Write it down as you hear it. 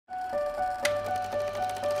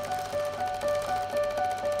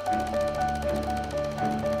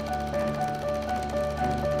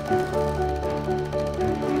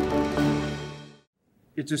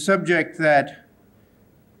It's a subject that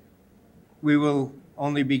we will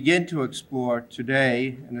only begin to explore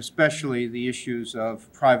today, and especially the issues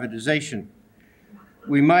of privatization.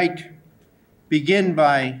 We might begin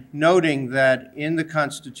by noting that in the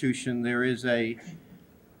Constitution there is a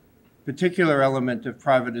particular element of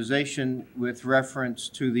privatization with reference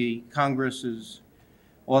to the Congress's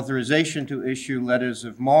authorization to issue letters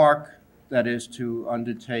of marque, that is, to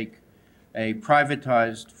undertake a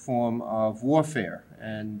privatized form of warfare.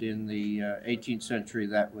 And in the 18th century,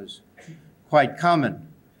 that was quite common.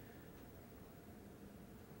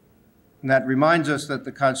 And that reminds us that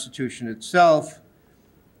the Constitution itself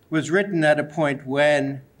was written at a point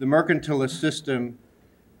when the mercantilist system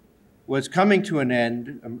was coming to an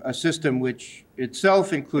end, a system which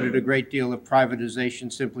itself included a great deal of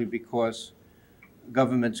privatization simply because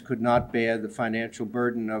governments could not bear the financial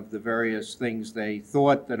burden of the various things they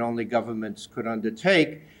thought that only governments could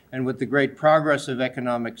undertake. And with the great progress of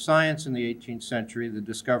economic science in the 18th century, the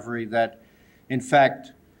discovery that, in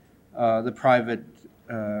fact, the private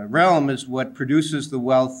realm is what produces the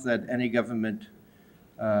wealth that any government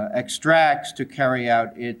extracts to carry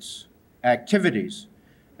out its activities.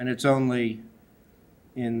 And it's only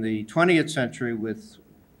in the 20th century, with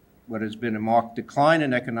what has been a marked decline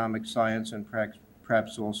in economic science and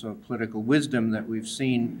perhaps also political wisdom, that we've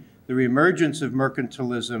seen the reemergence of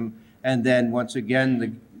mercantilism, and then once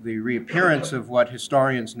again the reappearance of what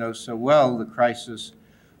historians know so well, the crisis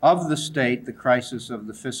of the state, the crisis of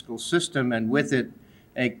the fiscal system, and with it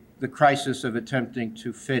the crisis of attempting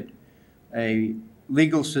to fit a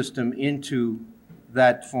legal system into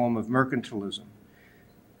that form of mercantilism.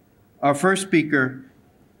 Our first speaker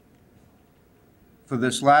for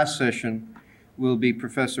this last session will be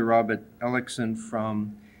Professor Robert Ellickson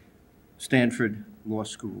from Stanford Law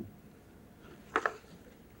School.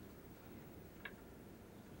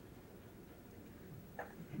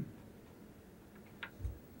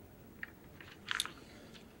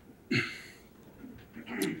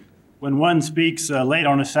 When one speaks late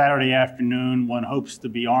on a Saturday afternoon, one hopes to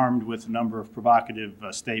be armed with a number of provocative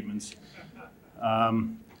statements.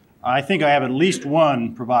 I think I have at least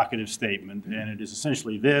one provocative statement, and it is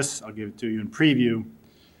essentially this. I'll give it to you in preview,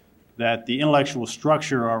 that the intellectual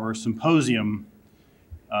structure of our symposium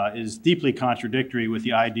is deeply contradictory with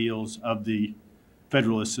the ideals of the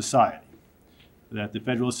Federalist Society, that the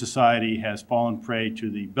Federalist Society has fallen prey to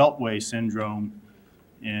the Beltway syndrome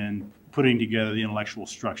in putting together the intellectual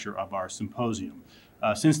structure of our symposium.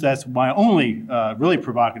 Since that's my only really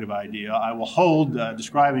provocative idea, I will hold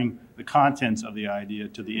describing the contents of the idea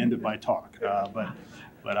to the end of my talk,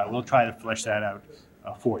 but I will try to flesh that out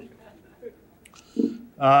for you.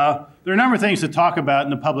 There are a number of things to talk about in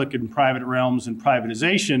the public and private realms and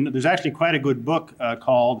privatization. There's actually quite a good book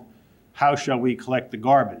called How Shall We Collect the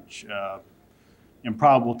Garbage?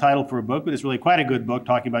 Improbable title for a book, but it's really quite a good book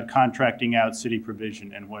talking about contracting out, city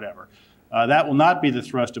provision, and whatever. That will not be the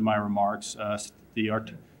thrust of my remarks.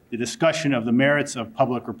 The discussion of the merits of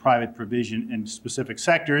public or private provision in specific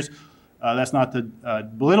sectors, that's not to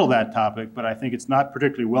belittle that topic, but I think it's not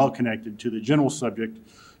particularly well connected to the general subject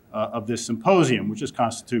of this symposium, which is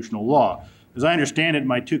constitutional law. As I understand it,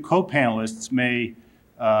 my two co-panelists may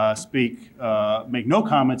make no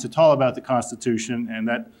comments at all about the Constitution, and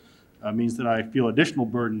that means that I feel additional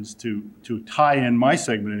burdens to tie in my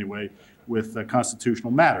segment anyway with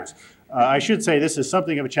constitutional matters. I should say this is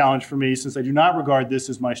something of a challenge for me since I do not regard this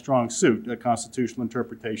as my strong suit, constitutional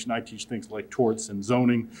interpretation. I teach things like torts and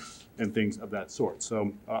zoning and things of that sort.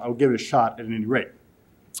 So I'll give it a shot at any rate.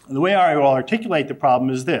 The way I will articulate the problem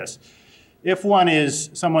is this. If one is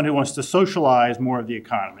someone who wants to socialize more of the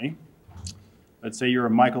economy, let's say you're a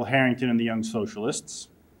Michael Harrington and the Young Socialists,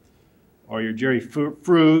 or you're Jerry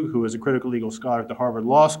Frug, who is a critical legal scholar at the Harvard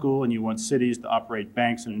Law School, and you want cities to operate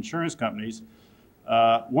banks and insurance companies,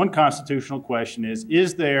 one constitutional question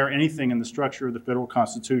is there anything in the structure of the federal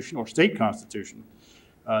constitution or state constitution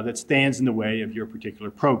that stands in the way of your particular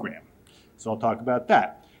program? So I'll talk about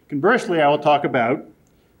that. Conversely, I will talk about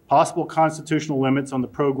possible constitutional limits on the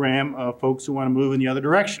program of folks who want to move in the other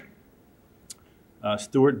direction.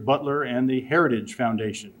 Stuart Butler and the Heritage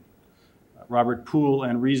Foundation, Robert Poole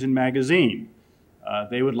and Reason Magazine.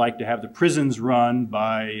 They would like to have the prisons run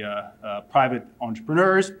by private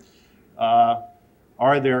entrepreneurs.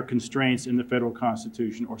 Are there constraints in the federal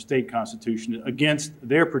constitution or state constitution against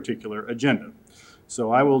their particular agenda? So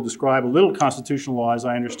I will describe a little constitutional law as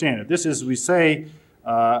I understand it. This is, we say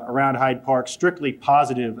around Hyde Park, strictly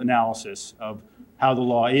positive analysis of how the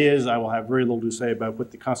law is. I will have very little to say about what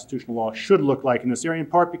the constitutional law should look like in this area, in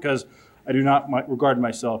part because I do not regard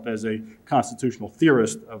myself as a constitutional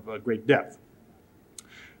theorist of great depth.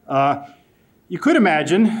 You could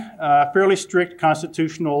imagine fairly strict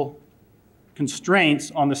constitutional constraints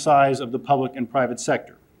on the size of the public and private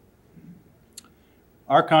sector.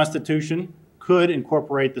 Our Constitution could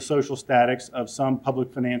incorporate the social statics of some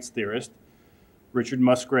public finance theorists, Richard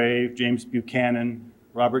Musgrave, James Buchanan,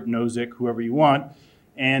 Robert Nozick, whoever you want,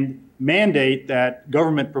 and mandate that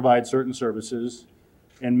government provide certain services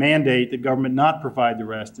and mandate that government not provide the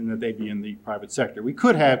rest and that they be in the private sector. We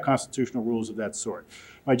could have constitutional rules of that sort.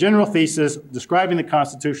 My general thesis describing the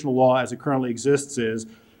constitutional law as it currently exists is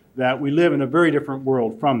that we live in a very different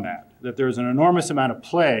world from that there's an enormous amount of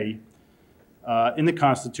play in the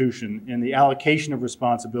Constitution in the allocation of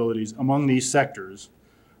responsibilities among these sectors,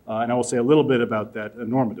 and I will say a little bit about that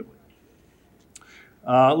normatively.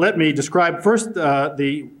 Let me describe first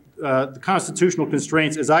the constitutional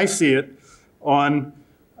constraints as I see it on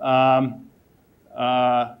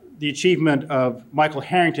the achievement of Michael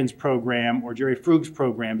Harrington's program or Jerry Frug's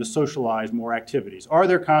program to socialize more activities. Are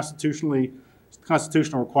there constitutional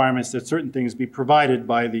requirements that certain things be provided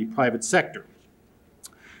by the private sector?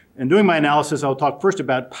 In doing my analysis, I'll talk first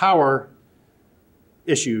about power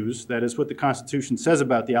issues, that is what the Constitution says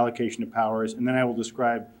about the allocation of powers, and then I will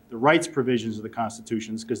describe the rights provisions of the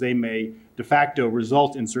Constitutions because they may de facto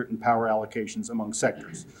result in certain power allocations among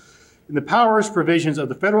sectors. In the powers provisions of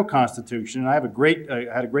the federal Constitution, and I had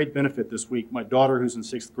a great benefit this week. My daughter, who's in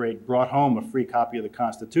 6th grade, brought home a free copy of the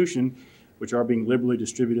Constitution, which are being liberally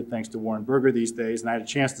distributed thanks to Warren Burger these days, and I had a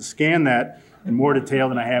chance to scan that in more detail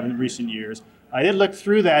than I have in recent years. I did look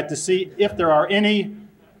through that to see if there are any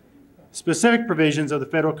specific provisions of the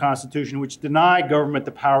federal Constitution which deny government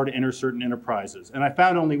the power to enter certain enterprises. And I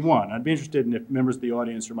found only one. I'd be interested in if members of the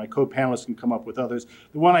audience or my co-panelists can come up with others.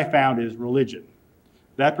 The one I found is religion.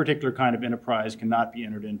 That particular kind of enterprise cannot be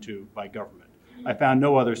entered into by government. I found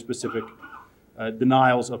no other specific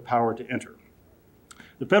denials of power to enter.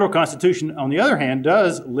 The federal Constitution, on the other hand,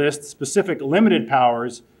 does list specific limited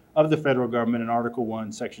powers of the federal government in Article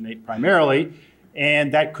 1, Section 8 primarily,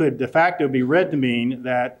 and that could de facto be read to mean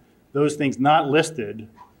that those things not listed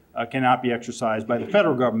cannot be exercised by the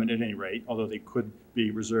federal government at any rate, although they could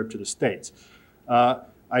be reserved to the states.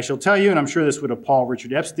 I shall tell you, and I'm sure this would appall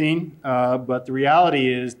Richard Epstein, but the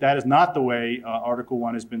reality is that is not the way Article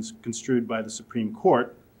 1 has been construed by the Supreme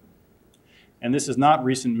Court. And this is not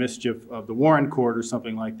recent mischief of the Warren Court or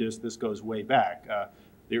something like this. This goes way back.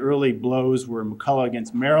 The early blows were McCulloch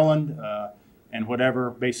against Maryland, and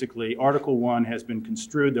whatever. Basically, Article 1 has been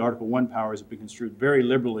construed, the Article 1 powers have been construed very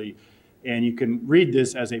liberally, and you can read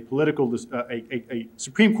this as a political, a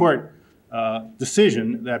Supreme Court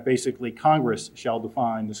decision that basically Congress shall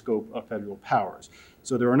define the scope of federal powers.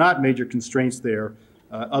 So there are not major constraints there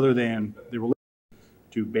other than the relationship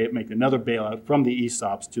to make another bailout from the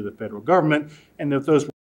ESOPs to the federal government. And if those,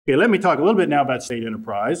 okay, let me talk a little bit now about state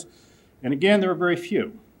enterprise. And again, there are very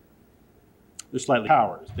few. They're slightly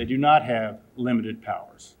powers. They do not have limited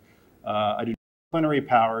powers. I do not have plenary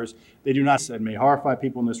powers. They do not, it may horrify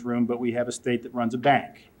people in this room, but we have a state that runs a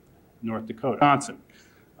bank, North Dakota, Wisconsin.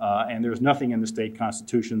 And there's nothing in the state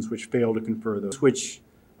constitutions which fail to confer those, which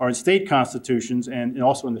are in state constitutions and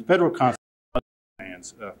also in the federal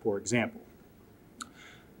constitutions, for example.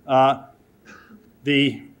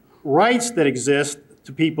 The rights that exist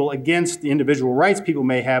to people against the individual rights people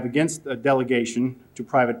may have against a delegation to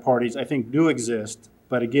private parties, I think do exist,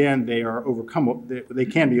 but again, they are overcome, they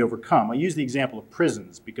can be overcome. I use the example of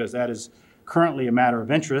prisons because that is currently a matter of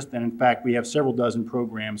interest, and in fact, we have several dozen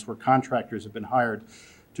programs where contractors have been hired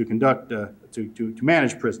to conduct, to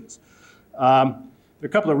manage prisons. There are a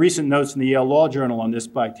couple of recent notes in the Yale Law Journal on this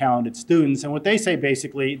by talented students, and what they say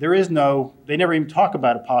basically, they never even talk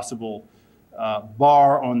about a possible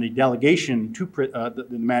bar on the delegation to the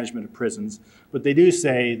management of prisons, but they do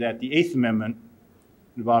say that the Eighth Amendment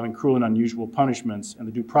involving cruel and unusual punishments and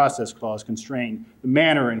the Due Process Clause constrain the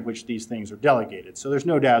manner in which these things are delegated. So there's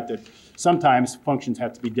no doubt that sometimes functions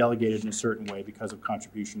have to be delegated in a certain way because of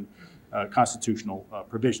constitutional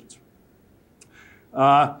provisions.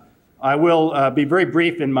 I will be very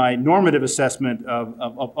brief in my normative assessment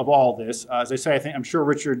of all this. As I say, I'm sure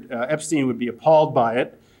Richard Epstein would be appalled by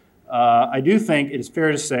it. I do think it is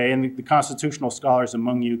fair to say, and the constitutional scholars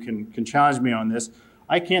among you can challenge me on this,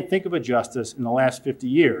 I can't think of a justice in the last 50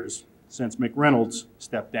 years, since McReynolds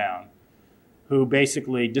stepped down, who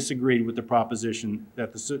basically disagreed with the proposition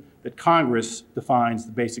that, that Congress defines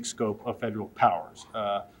the basic scope of federal powers.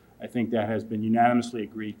 I think that has been unanimously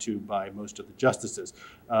agreed to by most of the justices,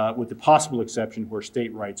 with the possible exception where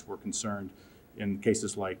state rights were concerned in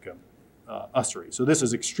cases like usury. So this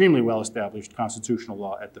is extremely well-established constitutional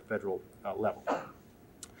law at the federal level.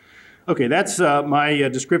 Okay, that's my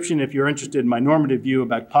description, if you're interested in my normative view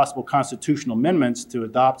about possible constitutional amendments to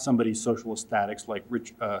adopt somebody's social statics like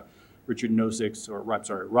Richard Nozick's, or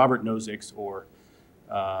Robert Nozick's, or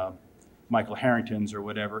Michael Harrington's, or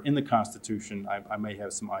whatever, in the Constitution. I may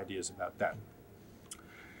have some ideas about that.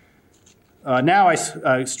 Now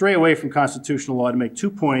I stray away from constitutional law to make 2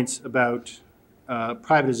 points about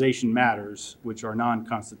privatization matters which are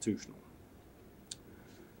non-constitutional.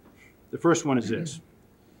 The first one is this.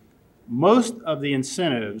 Most of the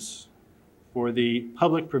incentives for the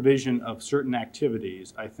public provision of certain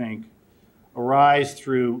activities, I think, arise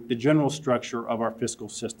through the general structure of our fiscal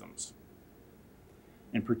systems.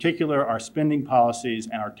 In particular, our spending policies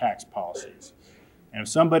and our tax policies. And if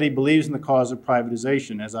somebody believes in the cause of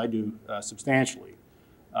privatization, as I do substantially,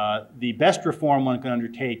 the best reform one can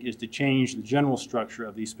undertake is to change the general structure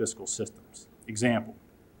of these fiscal systems. Example,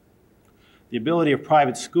 the ability of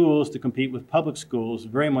private schools to compete with public schools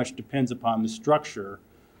very much depends upon the structure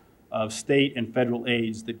of state and federal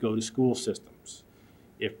aids that go to school systems.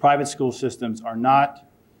 If private school systems are not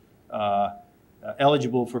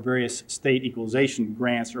eligible for various state equalization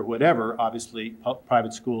grants or whatever, obviously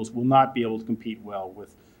private schools will not be able to compete well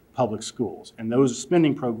with public schools. And those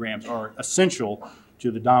spending programs are essential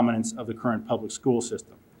to the dominance of the current public school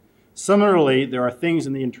system. Similarly, there are things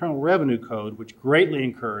in the Internal Revenue Code which greatly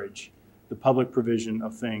encourage the public provision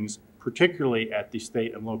of things, particularly at the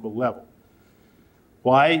state and local level.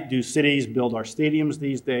 Why do cities build our stadiums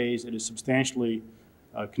these days? It is substantially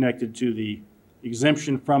connected to the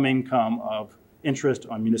exemption from income of interest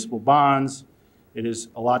on municipal bonds. It is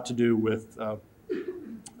a lot to do with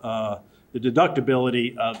the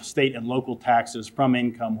deductibility of state and local taxes from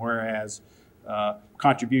income, whereas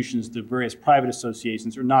contributions to various private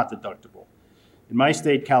associations are not deductible. In my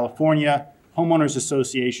state, California, homeowners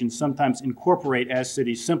associations sometimes incorporate as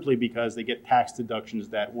cities simply because they get tax deductions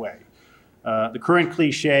that way. The current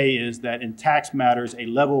cliche is that in tax matters, a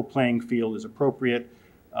level playing field is appropriate.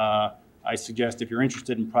 I suggest if you're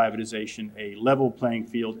interested in privatization, a level playing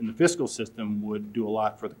field in the fiscal system would do a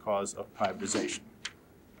lot for the cause of privatization.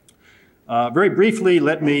 Very briefly,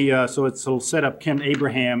 let me, so it'll set up Ken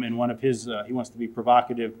Abraham in one of his, he wants to be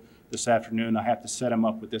provocative this afternoon. I have to set him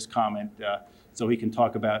up with this comment so he can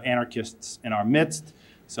talk about anarchists in our midst.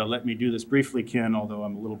 So let me do this briefly, Ken, although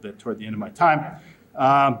I'm a little bit toward the end of my time.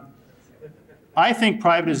 I think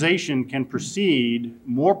privatization can proceed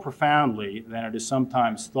more profoundly than it is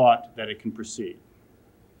sometimes thought that it can proceed.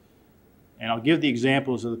 And I'll give the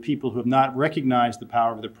examples of the people who have not recognized the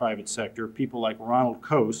power of the private sector, people like Ronald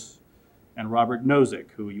Coase and Robert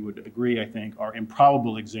Nozick, who you would agree, I think, are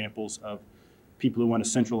improbable examples of people who want to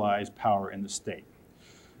centralize power in the state.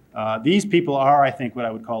 These people are, I think, what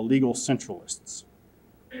I would call legal centralists.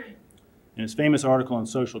 In his famous article on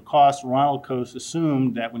social costs, Ronald Coase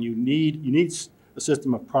assumed that when you need a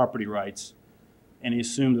system of property rights, and he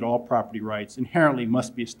assumed that all property rights inherently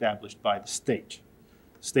must be established by the state.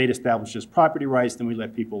 The state establishes property rights, then we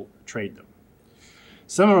let people trade them.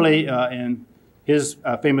 Similarly, in his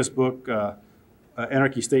famous book,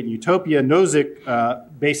 Anarchy, State, and Utopia, Nozick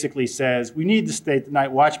basically says we need the state, the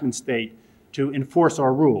night watchman state, to enforce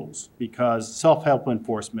our rules because self-help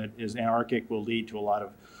enforcement is anarchic, will lead to a lot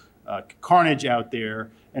of carnage out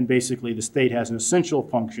there, and basically the state has an essential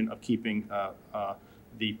function of keeping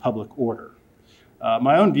the public order.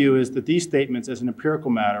 My own view is that these statements as an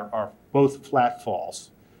empirical matter are both flat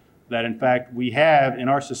false, that in fact we have in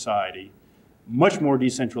our society much more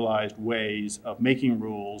decentralized ways of making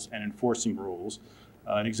rules and enforcing rules.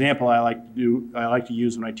 An example I like to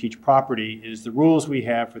use when I teach property is the rules we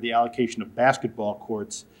have for the allocation of basketball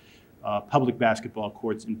courts, public basketball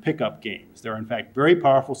courts in pickup games. There are in fact very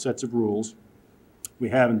powerful sets of rules. We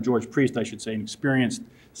have in George Priest, I should say, an experienced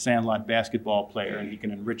sandlot basketball player, and he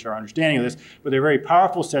can enrich our understanding of this, but they're very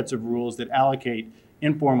powerful sets of rules that allocate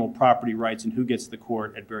informal property rights and who gets the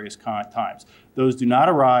court at various times. Those do not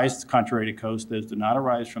arise, contrary to Coase, those do not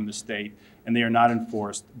arise from the state, and they are not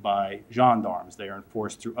enforced by gendarmes. They are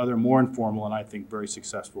enforced through other more informal and I think very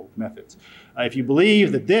successful methods. If you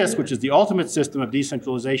believe that this, which is the ultimate system of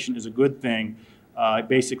decentralization, is a good thing,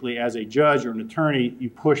 basically as a judge or an attorney, you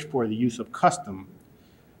push for the use of custom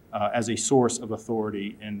as a source of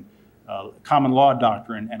authority in common law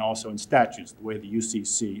doctrine and also in statutes, the way the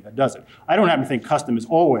UCC does it. I don't happen to think custom is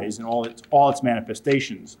always, in all its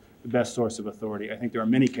manifestations, the best source of authority. I think there are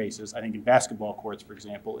many cases. I think in basketball courts, for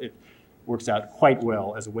example, it works out quite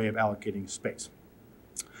well as a way of allocating space.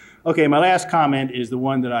 Okay, my last comment is the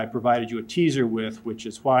one that I provided you a teaser with, which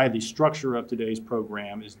is why the structure of today's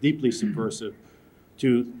program is deeply subversive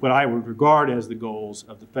to what I would regard as the goals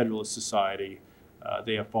of the Federalist Society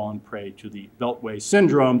they have fallen prey to the Beltway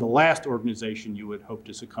syndrome, the last organization you would hope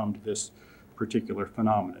to succumb to this particular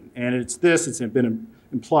phenomenon. And it's been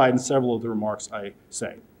implied in several of the remarks I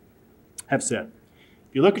have said.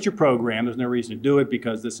 If you look at your program, there's no reason to do it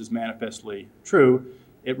because this is manifestly true.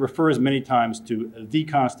 It refers many times to the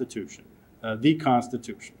Constitution. The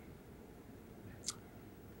Constitution.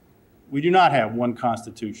 We do not have one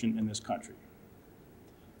Constitution in this country.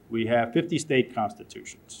 We have 50 state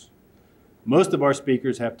constitutions. Most of our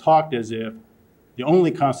speakers have talked as if the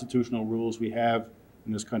only constitutional rules we have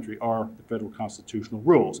in this country are the federal constitutional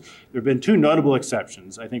rules. There have been two notable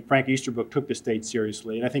exceptions. I think Frank Easterbrook took the state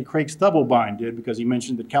seriously, and I think Craig Stubblebine did because he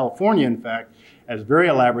mentioned that California, in fact, has very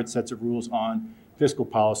elaborate sets of rules on fiscal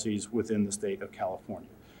policies within the state of California.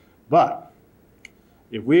 But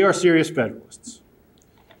if we are serious Federalists,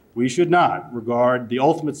 we should not regard the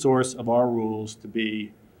ultimate source of our rules to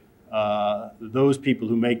be those people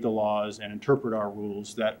who make the laws and interpret our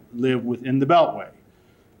rules that live within the Beltway.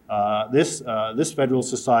 This Federalist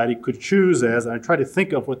Society could choose as, and I try to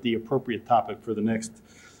think of what the appropriate topic for the next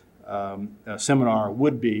seminar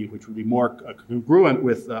would be, which would be more congruent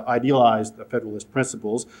with idealized Federalist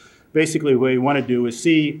principles. Basically, what we want to do is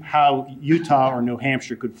see how Utah or New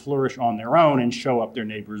Hampshire could flourish on their own and show up their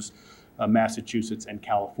neighbors, Massachusetts and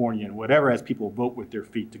California and whatever, as people vote with their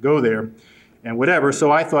feet to go there and whatever.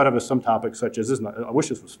 So I thought of some topics such as this. I wish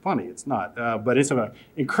this was funny. It's not. But it's about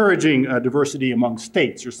encouraging diversity among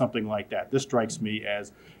states or something like that. This strikes me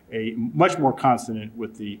as a much more consonant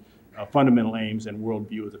with the fundamental aims and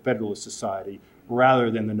worldview of the Federalist Society,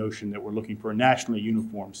 rather than the notion that we're looking for nationally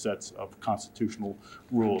uniform sets of constitutional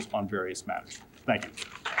rules on various matters. Thank you.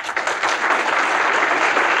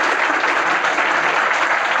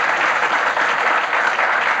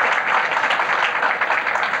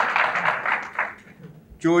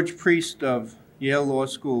 George Priest of Yale Law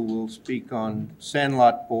School will speak on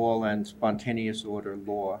Sandlot Ball and spontaneous order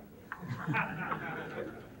law.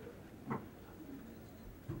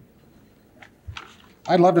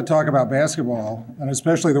 I'd love to talk about basketball, and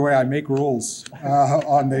especially the way I make rules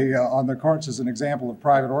on the courts as an example of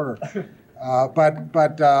private order.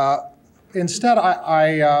 But instead,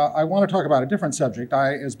 I want to talk about a different subject.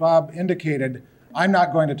 As Bob indicated, I'm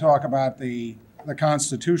not going to talk about the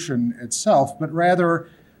Constitution itself, but rather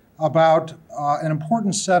about an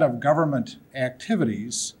important set of government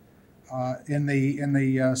activities in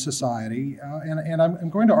the society, and I'm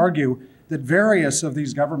going to argue that various of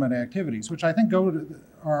these government activities, which I think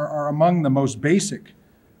are among the most basic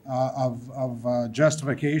of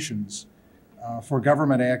justifications for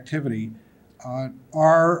government activity,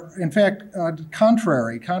 are in fact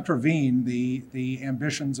contravene the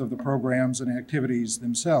ambitions of the programs and activities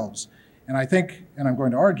themselves. And I think, and I'm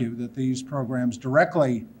going to argue, that these programs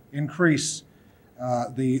directly increase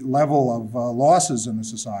the level of losses in the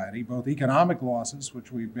society, both economic losses,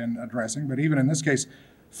 which we've been addressing, but even in this case,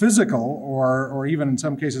 physical or even in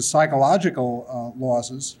some cases psychological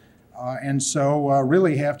losses, and so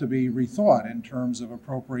really have to be rethought in terms of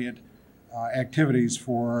appropriate activities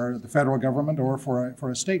for the federal government or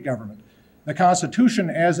for a state government. The Constitution,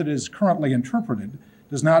 as it is currently interpreted,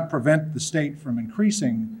 does not prevent the state from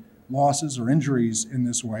increasing losses or injuries in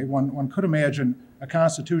this way. One could imagine a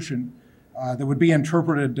Constitution that would be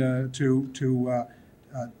interpreted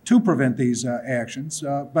to prevent these actions,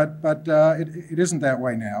 but it isn't that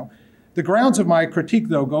way now. The grounds of my critique,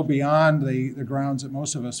 though, go beyond the grounds that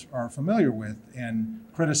most of us are familiar with in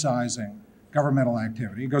criticizing governmental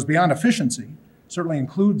activity. It goes beyond efficiency, certainly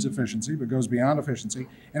includes efficiency, but goes beyond efficiency,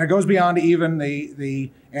 and it goes beyond even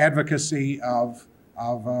the advocacy of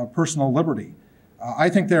personal liberty. I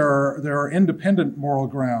think there are independent moral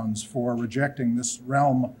grounds for rejecting this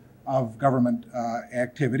realm of government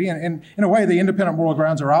activity. And in a way, the independent moral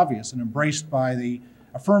grounds are obvious and embraced by the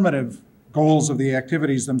affirmative goals of the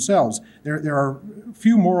activities themselves. There are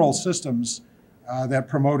few moral systems that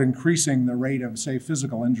promote increasing the rate of, say,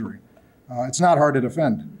 physical injury. It's not hard to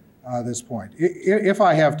defend this point. If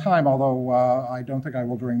I have time, although I don't think I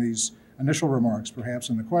will during these initial remarks, perhaps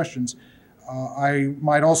in the questions, I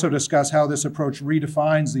might also discuss how this approach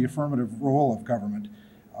redefines the affirmative role of government.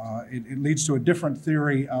 It leads to a different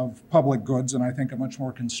theory of public goods, and I think a much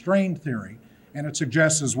more constrained theory. And it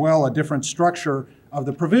suggests as well a different structure of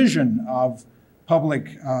the provision of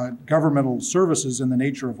public governmental services in the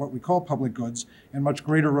nature of what we call public goods, and much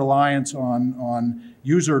greater reliance on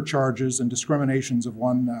user charges and discriminations of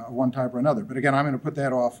one type or another. But again, I'm going to put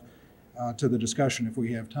that off to the discussion if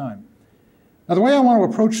we have time. Now, the way I want to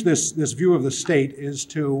approach this view of the state is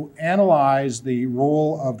to analyze the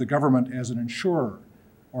role of the government as an insurer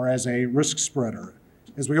or as a risk spreader.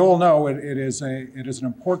 As we all know, it is an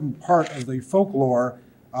important part of the folklore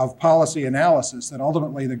of policy analysis that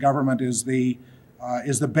ultimately the government is the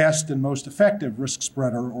best and most effective risk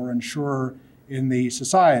spreader or insurer in the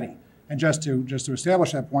society. And just to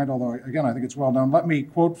establish that point, although again I think it's well known, let me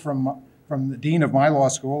quote from the dean of my law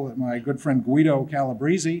school, my good friend Guido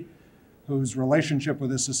Calabrese, whose relationship with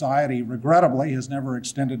this society regrettably has never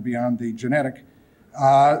extended beyond the genetic.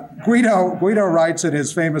 Guido writes in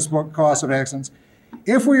his famous book, Costs of Excellence,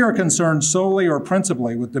 "If we are concerned solely or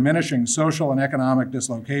principally with diminishing social and economic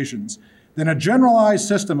dislocations, then a generalized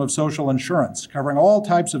system of social insurance covering all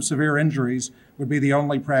types of severe injuries would be the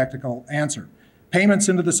only practical answer. Payments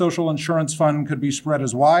into the social insurance fund could be spread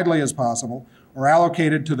as widely as possible or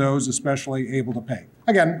allocated to those especially able to pay."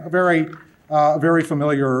 Again, a very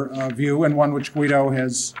familiar view, and one which Guido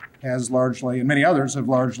has largely, and many others have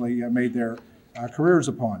largely made their careers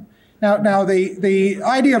upon. Now the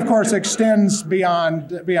idea, of course, extends beyond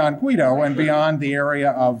Guido and beyond the area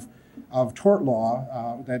of tort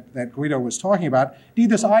law that Guido was talking about. Indeed,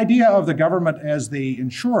 this idea of the government as the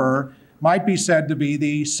insurer might be said to be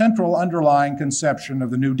the central underlying conception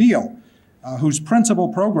of the New Deal, whose principal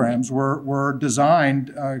programs were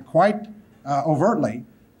designed quite overtly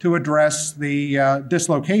to address the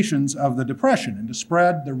dislocations of the Depression and to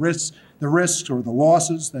spread the risks or the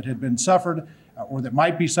losses that had been suffered or that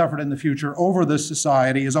might be suffered in the future over the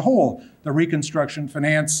society as a whole. The Reconstruction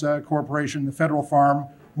Finance Corporation, the Federal Farm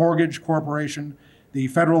Mortgage Corporation, the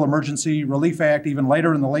Federal Emergency Relief Act, even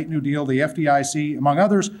later in the late New Deal, the FDIC, among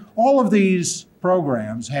others, all of these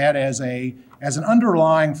programs had as an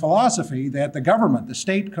underlying philosophy that the government, the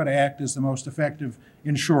state, could act as the most effective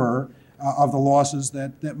insurer of the losses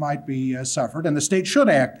that might be suffered, and the state should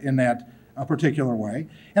act in that particular way.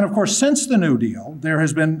 And of course, since the New Deal, there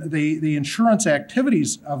has been the insurance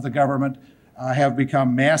activities of the government have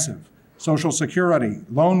become massive. Social Security,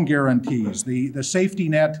 loan guarantees, the safety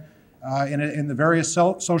net in the various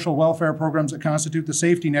social welfare programs that constitute the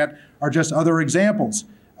safety net are just other examples.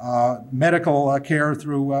 Medical care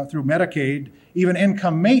through Medicaid, even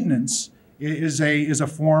income maintenance is a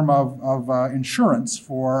form of insurance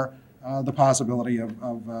for the possibility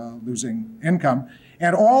of losing income.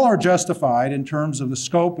 And all are justified in terms of the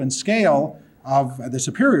scope and scale of the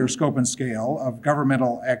superior scope and scale of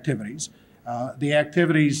governmental activities. The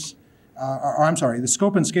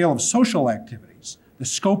scope and scale of social activities, the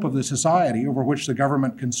scope of the society over which the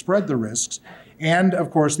government can spread the risks, and of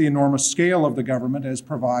course the enormous scale of the government as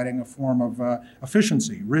providing a form of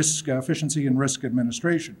efficiency and risk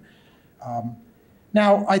administration.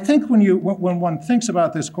 Now, I think when one thinks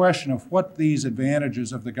about this question of what these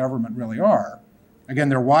advantages of the government really are, again,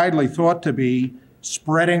 they're widely thought to be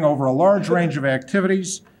spreading over a large range of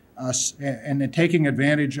activities and taking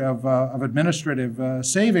advantage of administrative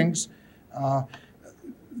savings. One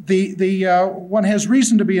has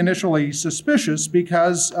reason to be initially suspicious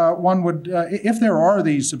because one would, if there are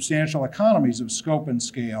these substantial economies of scope and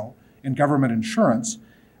scale in government insurance,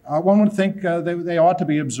 one would think they ought to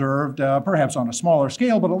be observed, perhaps on a smaller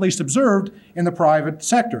scale, but at least observed in the private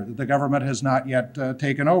sector that the government has not yet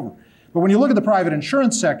taken over. But when you look at the private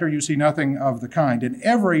insurance sector, you see nothing of the kind. In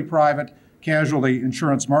every private casualty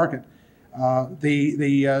insurance market,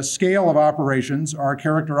 the scale of operations are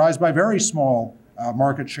characterized by very small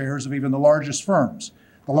market shares of even the largest firms.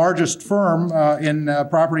 The largest firm in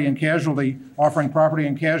property and casualty, offering property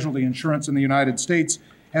and casualty insurance in the United States,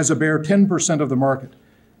 has a bare 10% of the market,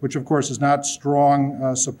 which of course is not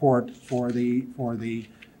strong support for the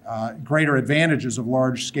greater advantages of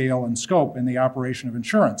large scale and scope in the operation of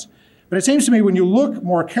insurance. But it seems to me when you look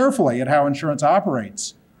more carefully at how insurance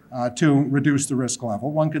operates to reduce the risk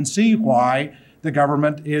level, one can see why the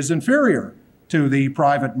government is inferior to the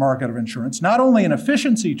private market of insurance, not only in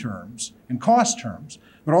efficiency terms, in cost terms,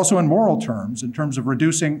 but also in moral terms, in terms of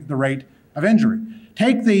reducing the rate of injury.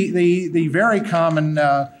 Take the very common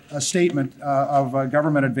statement of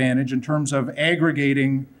government advantage in terms of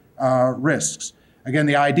aggregating risks. Again,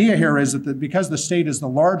 the idea here is that because the state is the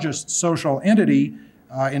largest social entity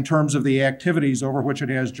in terms of the activities over which it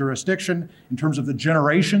has jurisdiction, in terms of the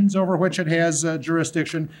generations over which it has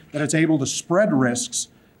jurisdiction, that it's able to spread risks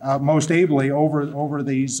most ably over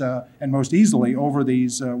these and most easily over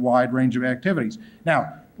these wide range of activities.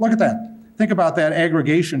 Now, look at that. Think about that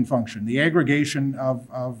aggregation function, the aggregation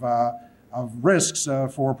of risks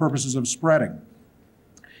for purposes of spreading.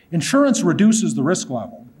 Insurance reduces the risk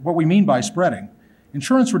level. What we mean by spreading,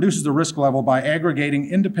 insurance reduces the risk level by aggregating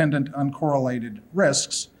independent, uncorrelated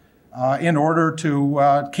risks in order to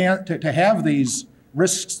have these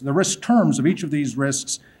risks, the risk terms of each of these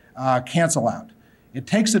risks cancel out. It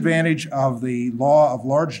takes advantage of the law of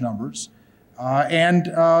large numbers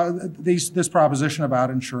This proposition about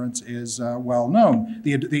insurance is well known.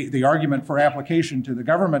 The argument for application to the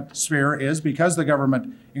government sphere is because the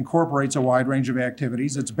government incorporates a wide range of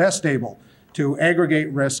activities, it's best able to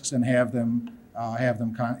aggregate risks and have them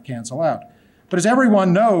cancel out. But as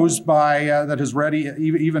everyone knows that has read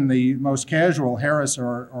even the most casual Harris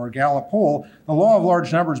or Gallup poll, the law of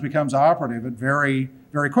large numbers becomes operative very,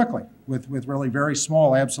 very quickly with really very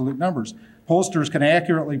small absolute numbers. Pollsters can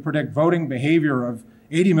accurately predict voting behavior of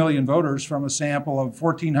 80 million voters from a sample of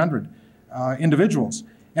 1,400 individuals.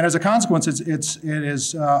 And as a consequence, it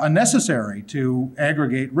is unnecessary to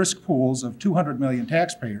aggregate risk pools of 200 million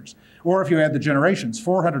taxpayers, or if you add the generations,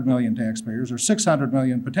 400 million taxpayers or 600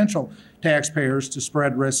 million potential taxpayers to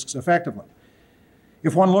spread risks effectively.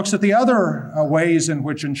 If one looks at the other ways in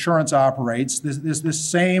which insurance operates, these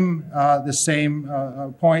same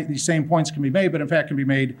points can be made, but in fact can be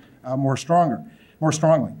made more strongly.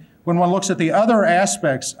 When one looks at the other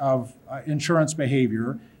aspects of insurance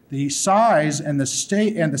behavior, the size and the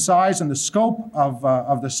scope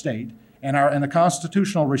of the state and the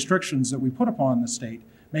constitutional restrictions that we put upon the state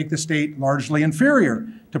make the state largely inferior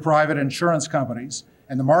to private insurance companies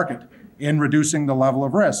and the market in reducing the level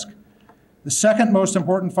of risk. The second most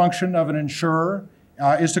important function of an insurer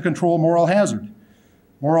is to control moral hazard.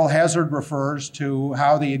 Moral hazard refers to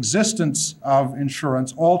how the existence of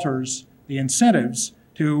insurance alters the incentives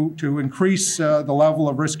to increase the level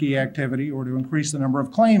of risky activity or to increase the number of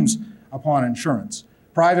claims upon insurance.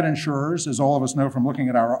 Private insurers, as all of us know from looking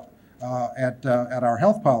at our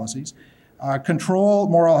health policies, control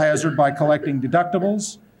moral hazard by collecting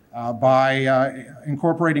deductibles, by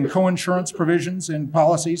incorporating co-insurance provisions in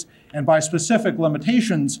policies, and by specific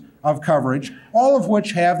limitations of coverage, all of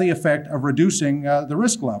which have the effect of reducing the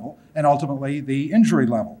risk level and ultimately the injury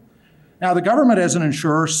level. Now, the government as an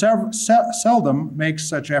insurer seldom makes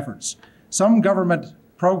such efforts. Some government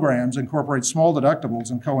programs incorporate small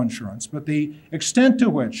deductibles and co-insurance, but the extent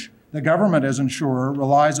to which the government as insurer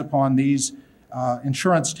relies upon these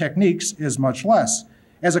insurance techniques is much less.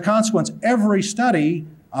 As a consequence, every study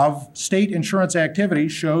of state insurance activity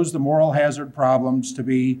shows the moral hazard problems to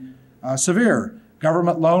be severe.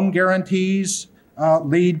 Government loan guarantees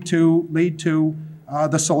lead to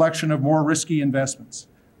the selection of more risky investments.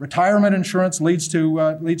 Retirement insurance leads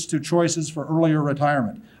to choices for earlier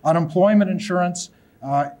retirement. Unemployment insurance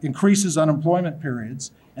increases unemployment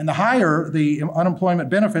periods, and the higher the unemployment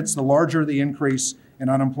benefits, the larger the increase in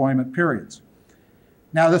unemployment periods.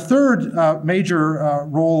 Now, the third major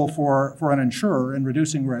role for an insurer in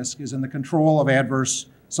reducing risk is in the control of adverse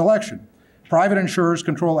selection. Private insurers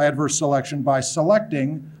control adverse selection by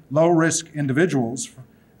selecting low-risk individuals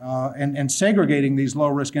and segregating these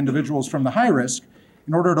low-risk individuals from the high-risk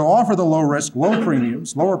in order to offer the low-risk,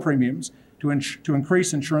 lower premiums to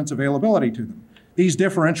increase insurance availability to them. These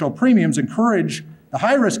differential premiums encourage the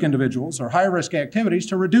high-risk individuals or high-risk activities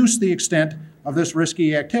to reduce the extent of this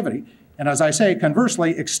risky activity, and as I say,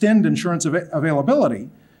 conversely, extend insurance availability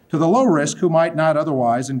to the low risk who might not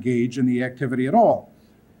otherwise engage in the activity at all.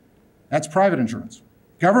 That's private insurance.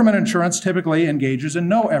 Government insurance typically engages in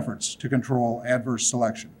no efforts to control adverse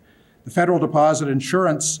selection. The Federal Deposit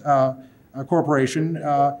Insurance Corporation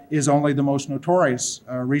is only the most notorious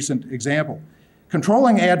recent example.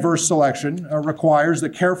 Controlling adverse selection requires the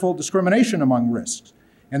careful discrimination among risks.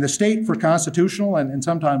 And the state, for constitutional and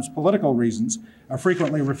sometimes political reasons,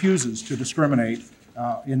 frequently refuses to discriminate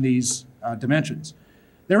in these dimensions.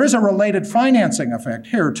 There is a related financing effect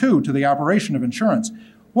here, too, to the operation of insurance.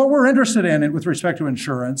 What we're interested in with respect to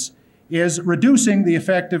insurance is reducing the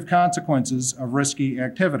effective consequences of risky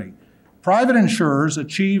activity. Private insurers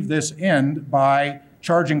achieve this end by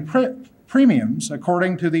charging premiums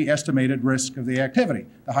according to the estimated risk of the activity.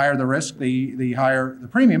 The higher the risk, the higher the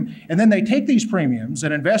premium. And then they take these premiums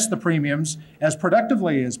and invest the premiums as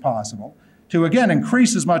productively as possible to, again,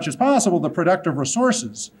 increase as much as possible the productive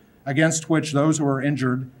resources against which those who are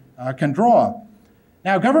injured can draw.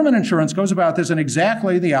 Now, government insurance goes about this in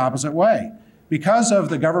exactly the opposite way. Because of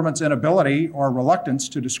the government's inability or reluctance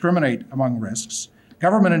to discriminate among risks,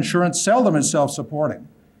 government insurance seldom is self-supporting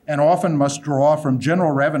and often must draw from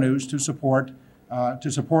general revenues to support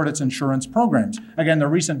its insurance programs. Again, the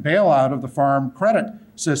recent bailout of the farm credit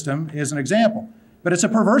system is an example. But it's a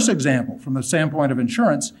perverse example from the standpoint of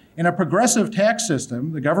insurance. In a progressive tax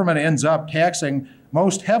system, the government ends up taxing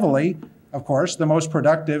most heavily, of course, the most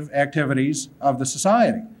productive activities of the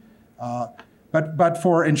society. But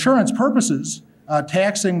for insurance purposes,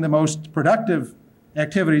 taxing the most productive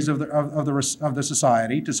activities of the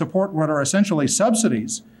society to support what are essentially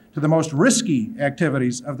subsidies to the most risky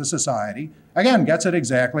activities of the society, again, gets it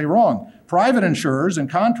exactly wrong. Private insurers, in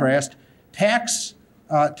contrast, tax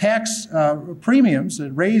premiums,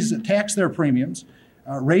 tax their premiums,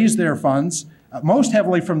 raise their funds most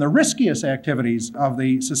heavily from the riskiest activities of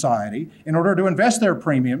the society in order to invest their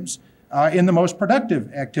premiums in the most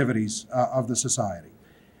productive activities of the society.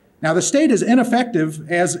 Now, the state is ineffective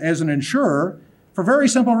as an insurer for very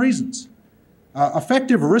simple reasons.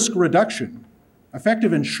 Effective risk reduction,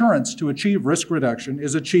 effective insurance to achieve risk reduction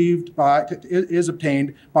is obtained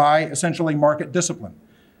by essentially market discipline,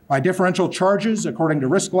 by differential charges according to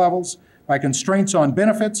risk levels, by constraints on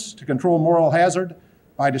benefits to control moral hazard,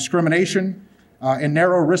 by discrimination in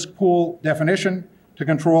narrow risk pool definition to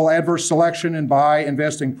control adverse selection, and by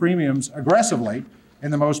investing premiums aggressively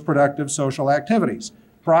in the most productive social activities.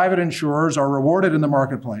 Private insurers are rewarded in the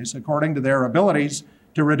marketplace according to their abilities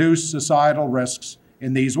to reduce societal risks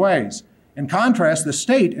in these ways. In contrast, the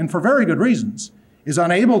state, and for very good reasons, is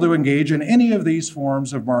unable to engage in any of these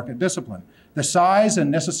forms of market discipline. The size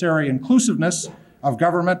and necessary inclusiveness of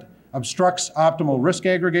government obstructs optimal risk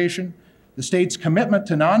aggregation. The state's commitment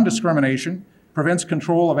to non-discrimination prevents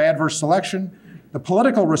control of adverse selection. The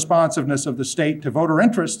political responsiveness of the state to voter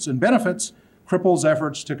interests and benefits cripples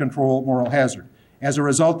efforts to control moral hazard. As a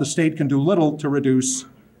result, the state can do little to reduce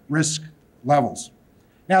risk levels.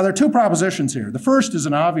 Now, there are two propositions here. The first is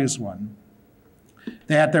an obvious one,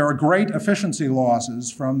 that there are great efficiency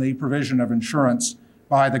losses from the provision of insurance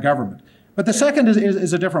by the government. But the second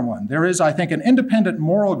is a different one. There is, I think, an independent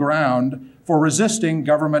moral ground for resisting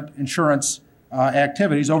government insurance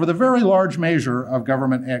activities over the very large measure of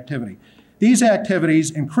government activity. These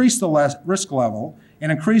activities increase the risk level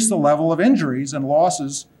and increase the level of injuries and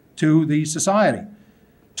losses to the society.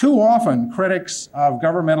 Too often, critics of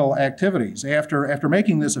governmental activities, after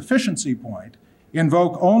making this efficiency point,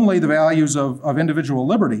 invoke only the values of individual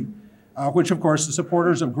liberty, which, of course, the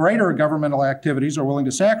supporters of greater governmental activities are willing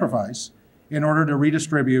to sacrifice in order to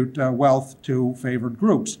redistribute wealth to favored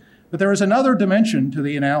groups. But there is another dimension to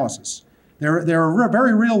the analysis. There are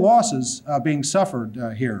very real losses being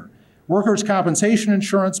suffered here. Workers' compensation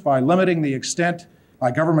insurance, by limiting the extent, by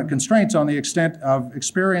government constraints on the extent of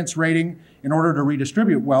experience rating in order to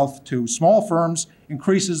redistribute wealth to small firms,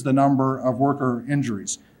 increases the number of worker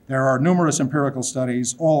injuries. There are numerous empirical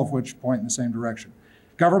studies, all of which point in the same direction.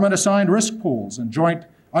 Government-assigned risk pools and joint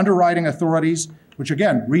underwriting authorities, which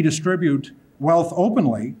again redistribute wealth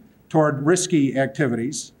openly toward risky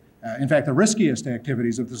activities, in fact, the riskiest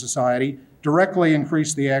activities of the society, directly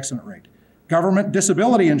increase the accident rate. Government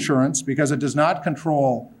disability insurance, because it does not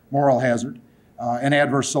control moral hazard and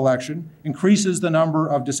adverse selection, increases the number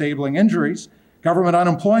of disabling injuries. Government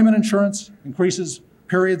unemployment insurance increases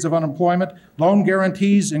periods of unemployment. Loan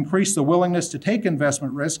guarantees increase the willingness to take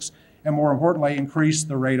investment risks, and more importantly, increase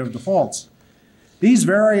the rate of defaults. These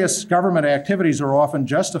various government activities are often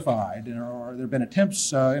justified, or there have been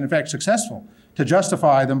attempts, and in fact successful, to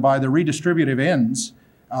justify them by the redistributive ends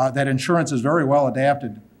that insurance is very well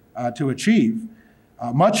adapted to achieve.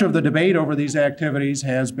 Much of the debate over these activities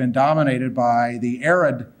has been dominated by the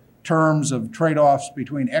arid terms of trade-offs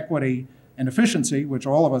between equity and efficiency, which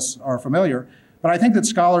all of us are familiar. But I think that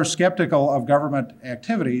scholars skeptical of government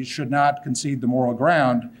activities should not concede the moral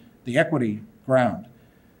ground, the equity ground.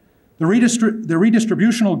 The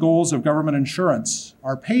redistributional goals of government insurance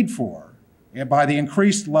are paid for by the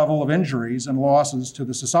increased level of injuries and losses to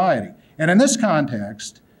the society. And in this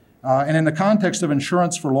context, and in the context of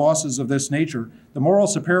insurance for losses of this nature, the moral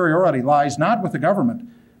superiority lies not with the government,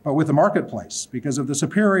 but with the marketplace, because of the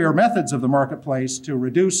superior methods of the marketplace to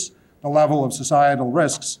reduce the level of societal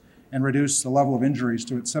risks and reduce the level of injuries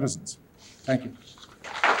to its citizens. Thank you.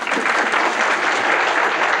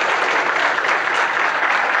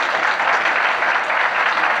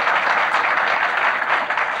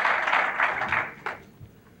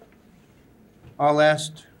 Our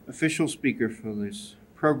last official speaker for this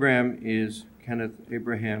program is Kenneth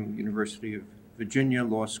Abraham, University of Virginia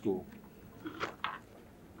Law School.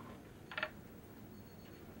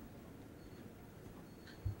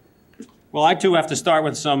 Well, I too have to start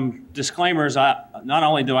with some disclaimers. Not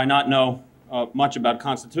only do I not know much about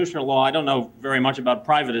constitutional law, I don't know very much about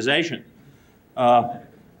privatization.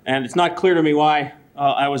 And it's not clear to me why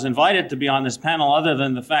I was invited to be on this panel, other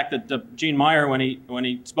than the fact that Gene Meyer, when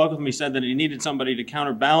he spoke with me, said that he needed somebody to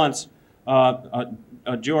counterbalance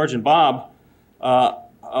George and Bob.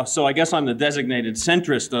 So I guess I'm the designated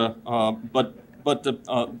centrist, but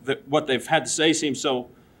what they've had to say seems so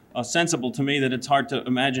sensible to me that it's hard to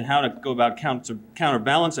imagine how to go about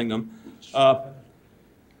counterbalancing them.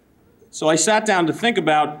 So I sat down to think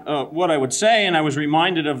about what I would say, and I was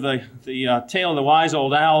reminded of the tale of the wise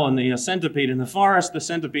old owl and the centipede in the forest. The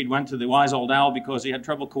centipede went to the wise old owl because he had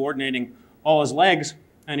trouble coordinating all his legs,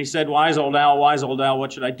 And he said, wise old owl,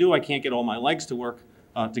 what should I do? I can't get all my legs to work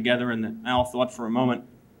together. And the owl thought for a moment.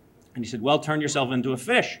 And he said, well, turn yourself into a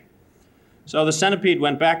fish. So the centipede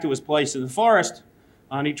went back to his place in the forest.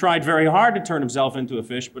 And he tried very hard to turn himself into a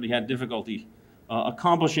fish, but he had difficulty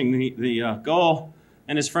accomplishing the goal.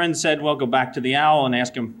 And his friend said, well, go back to the owl and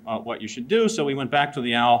ask him what you should do. So he went back to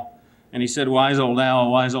the owl. And he said, wise old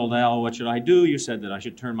owl, what should I do? You said that I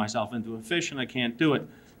should turn myself into a fish, and I can't do it.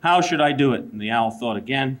 How should I do it? And the owl thought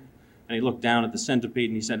again, and he looked down at the centipede,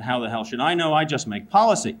 and he said, how the hell should I know? I just make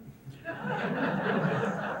policy.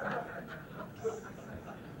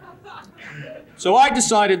 So I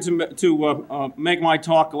decided to make my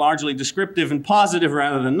talk largely descriptive and positive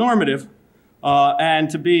rather than normative, and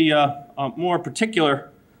to be more particular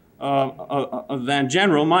than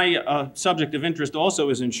general. My subject of interest also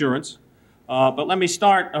is insurance. But let me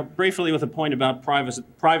start briefly with a point about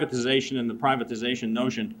privatization and the privatization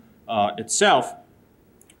notion itself.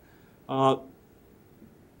 The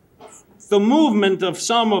movement of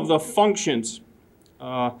some of the functions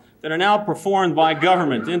that are now performed by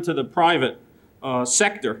government into the private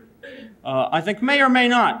sector, I think may or may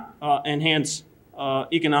not enhance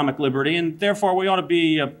economic liberty, and therefore we ought to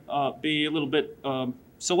be a little bit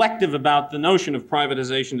selective about the notion of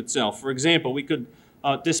privatization itself. For example, we could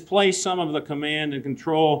displace some of the command and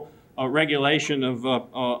control regulation of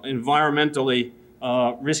environmentally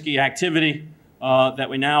risky activity that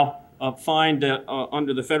we now find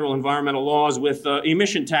under the federal environmental laws with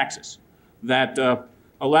emission taxes that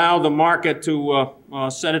allow the market to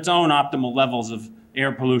set its own optimal levels of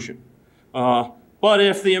air pollution. But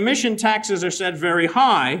if the emission taxes are set very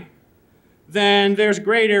high, then there's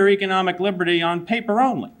greater economic liberty on paper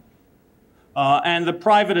only. And the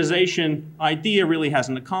privatization idea really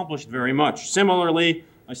hasn't accomplished very much. Similarly,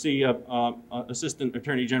 I see Assistant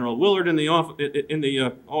Attorney General Willard in the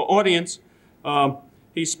audience.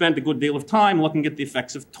 He spent a good deal of time looking at the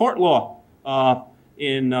effects of tort law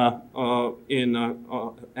and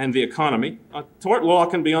the economy. Tort law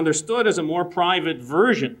can be understood as a more private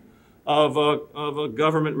version of a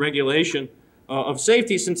government regulation of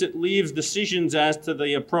safety, since it leaves decisions as to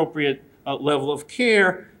the appropriate level of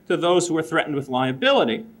care to those who are threatened with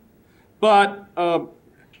liability. But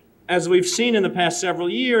as we've seen in the past several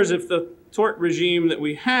years, if the tort regime that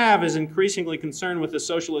we have is increasingly concerned with the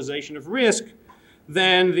socialization of risk,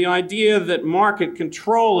 then the idea that market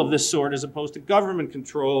control of this sort, as opposed to government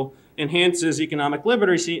control, enhances economic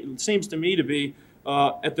liberty seems to me to be,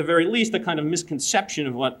 at the very least, a kind of misconception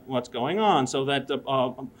of what's going on, so that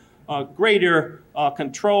greater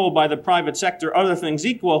control by the private sector, other things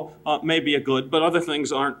equal, may be a good, but other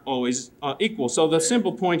things aren't always equal. So the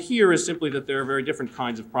simple point here is simply that there are very different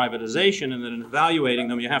kinds of privatization, and that in evaluating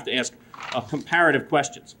them, you have to ask comparative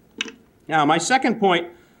questions. Now, my second point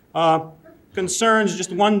concerns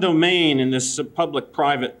just one domain in this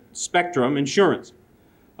public-private spectrum, insurance.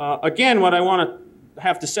 Again, what I want to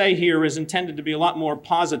have to say here is intended to be a lot more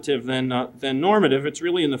positive than normative. It's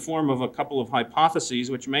really in the form of a couple of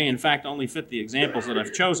hypotheses, which may in fact only fit the examples that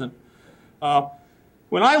I've chosen.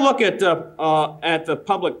 When I look at the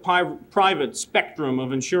public-private spectrum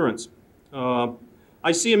of insurance,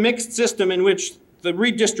 I see a mixed system in which the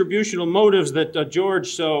redistributional motives that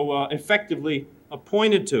George so effectively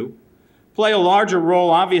pointed to play a larger role,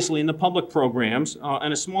 obviously, in the public programs,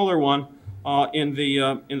 and a smaller one in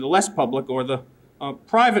the less public or the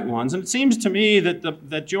private ones. And it seems to me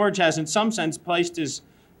that George has, in some sense, placed his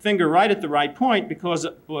finger right at the right point, because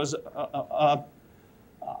it was,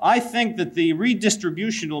 I think that the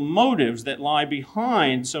redistributional motives that lie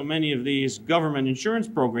behind so many of these government insurance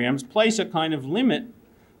programs place a kind of limit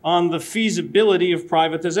on the feasibility of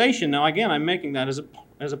privatization. Now, again, I'm making that as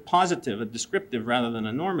a positive, a descriptive, rather than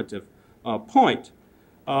a normative point.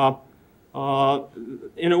 In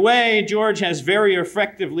a way, George has very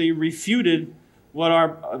effectively refuted what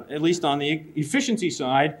are, at least on the efficiency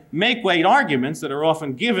side, make-weight arguments that are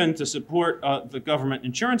often given to support the government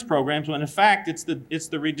insurance programs, when in fact it's the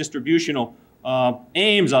redistributional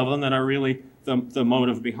aims of them that are really the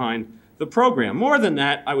motive behind the program. More than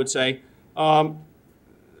that, I would say,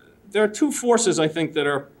 there are two forces, I think, that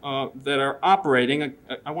are operating.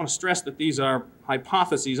 I want to stress that these are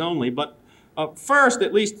hypotheses only, but first,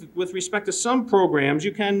 at least with respect to some programs,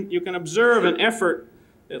 you can observe an effort,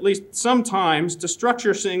 at least sometimes, to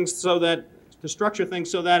structure things so that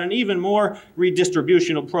an even more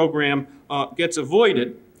redistributional program gets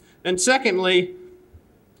avoided. And secondly,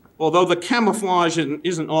 although the camouflage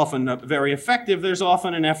isn't often very effective, there's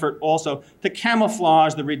often an effort also to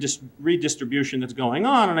camouflage the redistribution that's going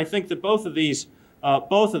on. And I think that both of these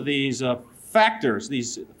factors,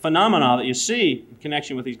 these phenomena that you see in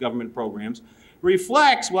connection with these government programs,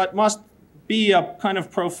 reflects what must be a kind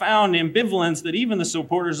of profound ambivalence that even the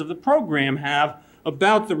supporters of the program have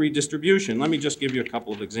about the redistribution. Let me just give you a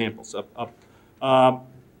couple of examples.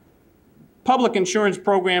 Public insurance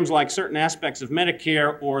programs like certain aspects of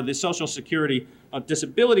Medicare or the Social Security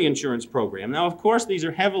disability insurance program. Now, of course, these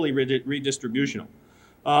are heavily redistributional,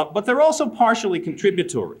 but they're also partially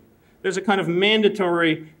contributory. There's a kind of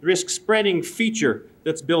mandatory risk spreading feature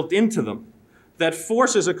that's built into them that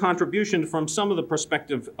forces a contribution from some of the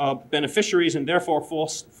prospective beneficiaries and therefore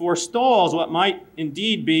forestalls what might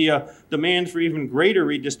indeed be a demand for even greater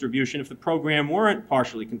redistribution if the program weren't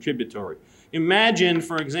partially contributory. Imagine,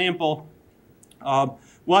 for example,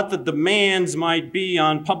 what the demands might be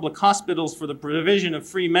on public hospitals for the provision of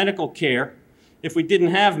free medical care if we didn't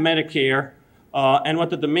have Medicare, and what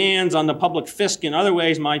the demands on the public fisc in other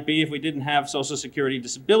ways might be if we didn't have Social Security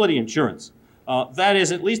disability insurance. That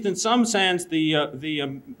is, at least in some sense,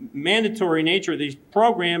 the mandatory nature of these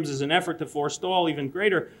programs is an effort to forestall even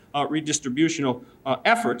greater redistributional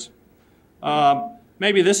efforts.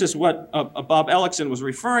 Maybe this is what Bob Ellickson was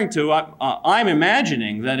referring to. I'm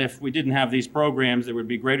imagining that if we didn't have these programs, there would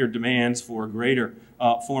be greater demands for greater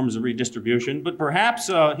forms of redistribution. But perhaps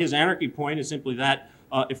his anarchy point is simply that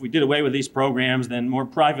if we did away with these programs, then more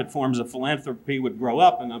private forms of philanthropy would grow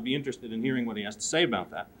up, and I'll be interested in hearing what he has to say about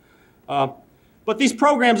that. But these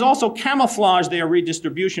programs also camouflage their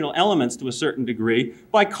redistributional elements to a certain degree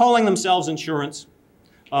by calling themselves insurance,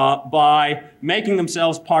 by making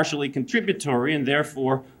themselves partially contributory, and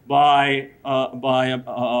therefore by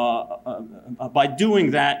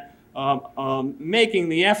doing that, making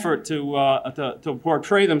the effort to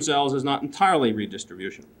portray themselves as not entirely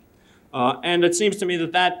redistributional. And it seems to me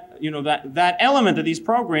that that element of these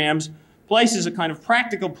programs places a kind of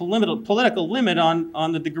practical political limit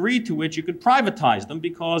on the degree to which you could privatize them,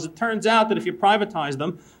 because it turns out that if you privatize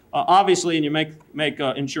them, obviously, and you make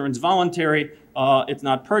insurance voluntary, it's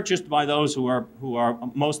not purchased by those who are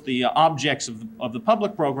most the objects of the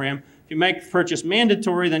public program. If you make purchase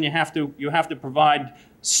mandatory, then you have to provide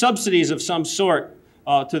subsidies of some sort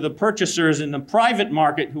to the purchasers in the private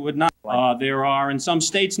market who would not. There are in some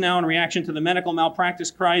states now, in reaction to the medical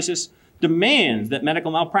malpractice crisis, demands that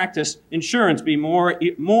medical malpractice insurance be more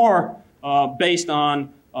based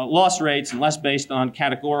on loss rates and less based on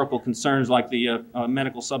categorical concerns like the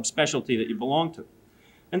medical subspecialty that you belong to.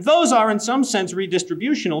 And those are in some sense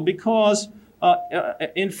redistributional because,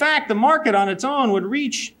 in fact, the market on its own would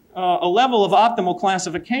reach a level of optimal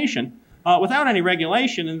classification without any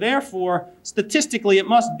regulation, and therefore, statistically, it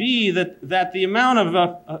must be that the amount of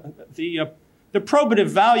the probative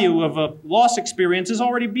value of a loss experience is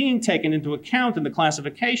already being taken into account in the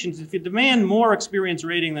classifications. If you demand more experience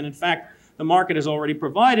rating than, in fact, the market has already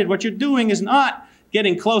provided, what you're doing is not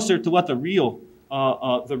getting closer to what the real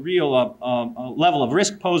level of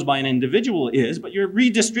risk posed by an individual is, but you're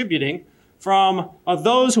redistributing from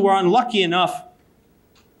those who are unlucky enough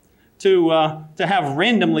to have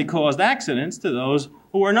randomly caused accidents to those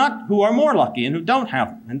who are more lucky and who don't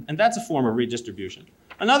have them, and that's a form of redistribution.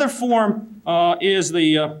 Another form is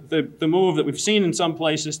the move that we've seen in some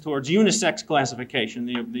places towards unisex classification,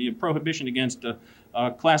 the prohibition against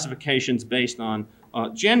classifications based on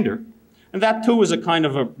gender. And that, too, is a kind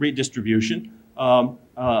of a redistribution.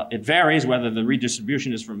 It varies whether the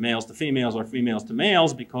redistribution is from males to females or females to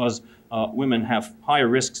males, because women have higher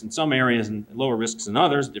risks in some areas and lower risks in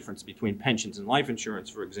others, difference between pensions and life insurance,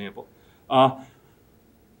 for example.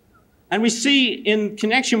 And we see, in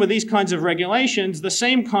connection with these kinds of regulations, the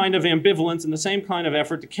same kind of ambivalence and the same kind of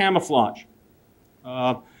effort to camouflage.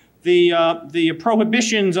 The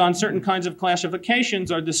prohibitions on certain kinds of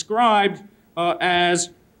classifications are described as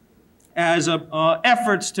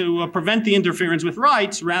efforts to prevent the interference with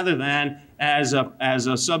rights rather than as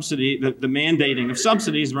a subsidy, the mandating of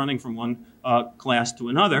subsidies running from one class to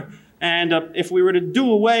another. And if we were to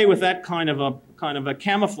do away with that kind of a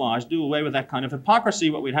camouflage, do away with that kind of hypocrisy,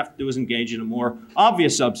 what we'd have to do is engage in a more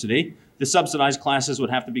obvious subsidy. The subsidized classes would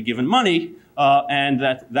have to be given money, and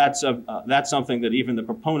that's something that even the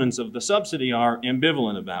proponents of the subsidy are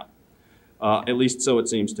ambivalent about. At least so it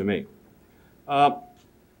seems to me.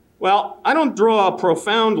 Well, I don't draw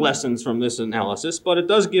profound lessons from this analysis, but it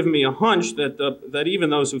does give me a hunch that even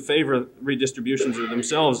those who favor redistributions are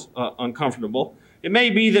themselves uncomfortable. It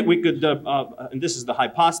may be that we could, and this is the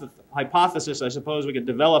hypothesis, I suppose, we could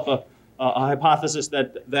develop a hypothesis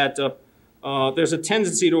that there's a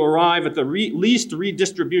tendency to arrive at the least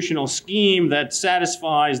redistributional scheme that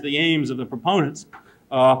satisfies the aims of the proponents.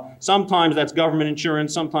 Sometimes that's government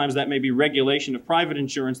insurance, sometimes that may be regulation of private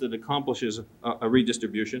insurance that accomplishes a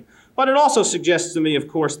redistribution. But it also suggests to me, of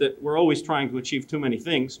course, that we're always trying to achieve too many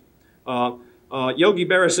things. Yogi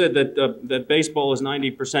Berra said that baseball is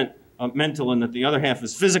 90% mental and that the other half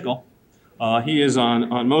is physical. He is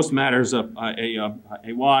on most matters a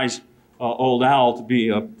wise old owl to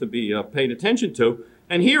be paid attention to.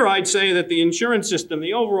 And here I'd say that the insurance system,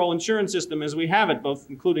 the overall insurance system as we have it, both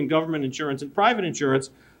including government insurance and private insurance,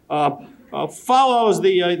 follows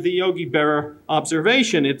the Yogi Berra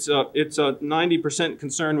observation. It's a 90%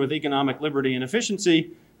 concerned with economic liberty and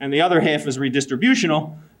efficiency, and the other half is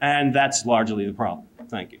redistributional, and that's largely the problem.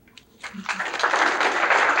 Thank you.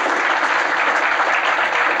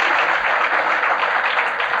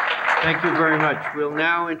 Thank you very much. We'll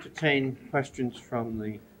now entertain questions from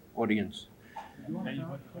the audience.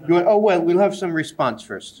 Oh, well, we'll have some response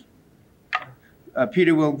first.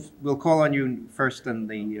 Peter, we'll call on you first and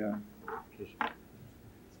the...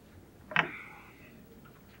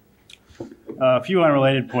 A few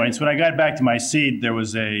unrelated points. When I got back to my seat, there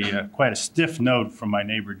was quite a stiff note from my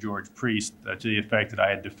neighbor George Priest to the effect that I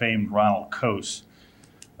had defamed Ronald Coase.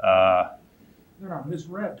 No,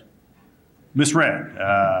 misread. Misread.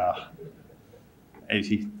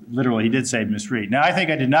 He did say misread. Now, I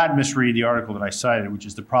think I did not misread the article that I cited, which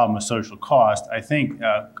is the problem of social cost. I think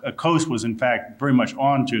Coase was, in fact, very much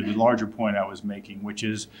onto the larger point I was making, which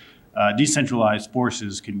is decentralized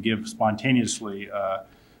forces can spontaneously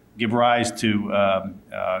give rise to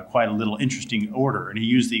quite a little interesting order. And he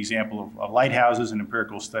used the example of lighthouses, an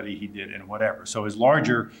empirical study he did, and whatever. So his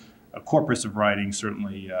larger corpus of writing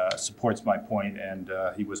certainly supports my point, and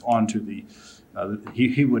he was onto the,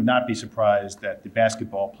 he would not be surprised that the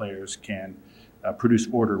basketball players can produce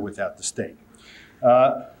order without the state.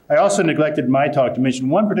 I also neglected in my talk to mention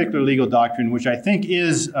one particular legal doctrine which I think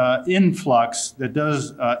is in flux that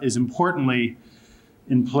is importantly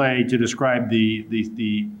in play to describe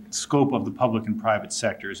the scope of the public and private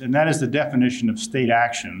sectors, and that is the definition of state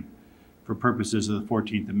action for purposes of the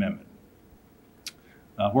 14th Amendment.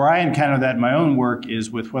 Where I encounter that in my own work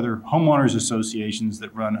is with whether homeowners associations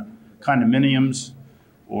that run condominiums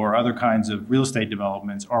or other kinds of real estate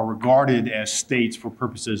developments are regarded as states for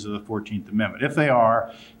purposes of the 14th Amendment. If they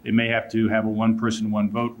are, they may have to have a one-person,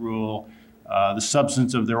 one-vote rule. The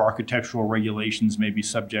substance of their architectural regulations may be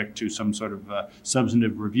subject to some sort of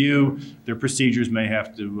substantive review. Their procedures may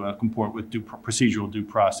have to comport with procedural due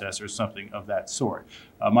process or something of that sort.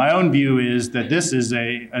 My own view is that this is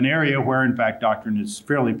an area where, in fact, doctrine is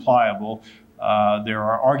fairly pliable. There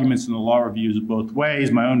are arguments in the law reviews both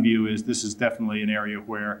ways. My own view is this is definitely an area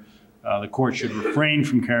where the court should refrain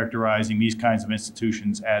from characterizing these kinds of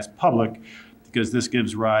institutions as public, because this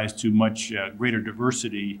gives rise to much greater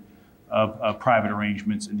diversity of private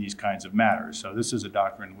arrangements in these kinds of matters. So this is a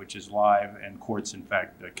doctrine which is live, and courts, in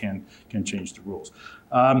fact, can change the rules.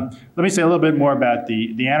 Let me say a little bit more about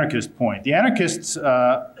the anarchist point. The anarchists,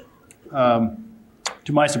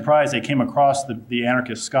 to my surprise, they came across the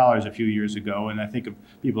anarchist scholars a few years ago, and I think of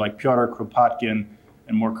people like Pyotr Kropotkin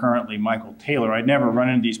and more currently Michael Taylor. I'd never run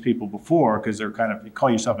into these people before because they're kind of, you call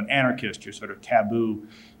yourself an anarchist, you're sort of taboo,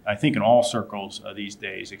 I think, in all circles these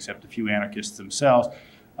days, except a few anarchists themselves.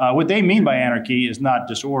 What they mean by anarchy is not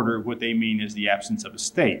disorder. What they mean is the absence of a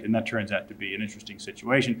state, and that turns out to be an interesting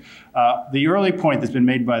situation. The early point that's been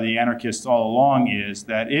made by the anarchists all along is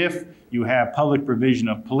that if you have public provision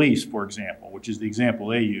of police, for example, which is the example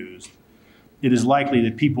they used, it is likely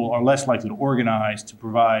that people are less likely to organize to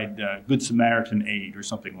provide Good Samaritan aid or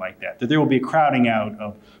something like that, that there will be a crowding out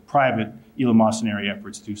of private eleemosynary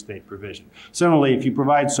efforts through state provision. Similarly, if you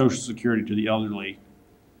provide Social Security to the elderly,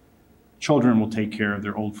 children will take care of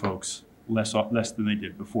their old folks less than they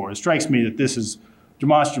did before. It strikes me that this is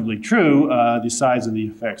demonstrably true. The size of the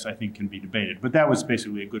effects, I think, can be debated. But that was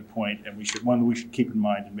basically a good point, and one we should keep in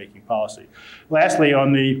mind in making policy. Lastly,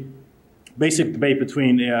 on the basic debate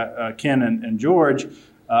between Ken and George,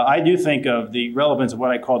 I do think of the relevance of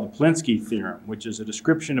what I call the Polinsky theorem, which is a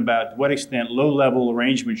description about to what extent low-level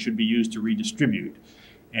arrangements should be used to redistribute.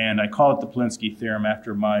 And I call it the Polinsky theorem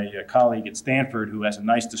after my colleague at Stanford, who has a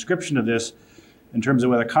nice description of this in terms of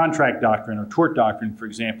whether contract doctrine or tort doctrine, for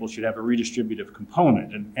example, should have a redistributive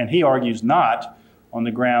component. And he argues not on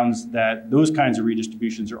the grounds that those kinds of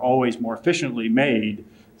redistributions are always more efficiently made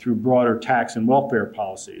through broader tax and welfare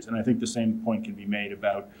policies. And I think the same point can be made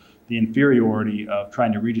about the inferiority of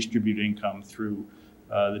trying to redistribute income through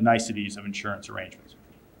the niceties of insurance arrangements.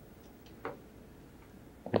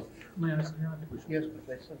 May I ask you a question? Yes, but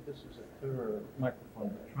they said this is a clearer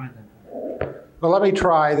microphone. Try that. Well, let me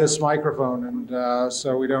try this microphone, and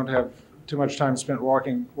so we don't have too much time spent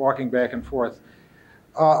walking back and forth.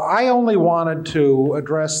 I only wanted to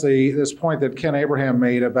address this point that Ken Abraham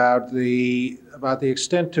made about the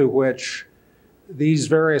extent to which these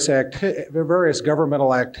various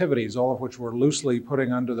governmental activities, all of which we're loosely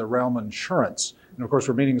putting under the realm of insurance, and of course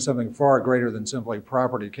we're meaning something far greater than simply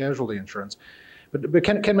property casualty insurance. But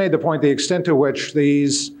Ken made the point, the extent to which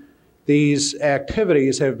these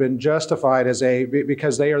activities have been justified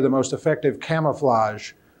because they are the most effective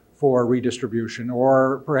camouflage for redistribution,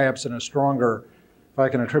 or perhaps in a stronger, if I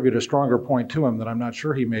can attribute a stronger point to him that I'm not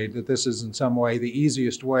sure he made, that this is in some way the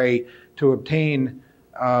easiest way to obtain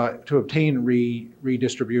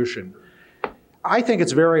redistribution. I think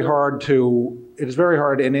it's very hard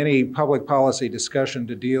in any public policy discussion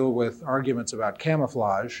to deal with arguments about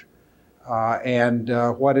camouflage and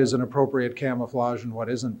what is an appropriate camouflage and what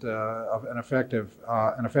isn't an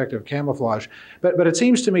effective camouflage. But it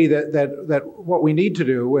seems to me that what we need to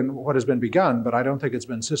do, and what has been begun, but I don't think it's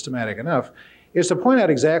been systematic enough, is to point out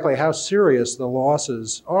exactly how serious the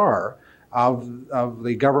losses are of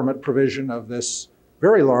the government provision of this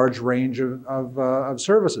very large range of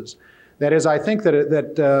services. That is, I think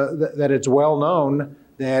that it's well known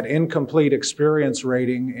that incomplete experience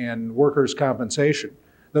rating in workers' compensation,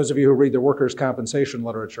 those of you who read the workers' compensation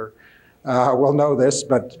literature will know this,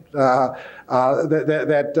 but that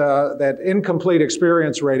incomplete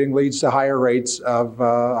experience rating leads to higher rates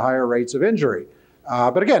of injury.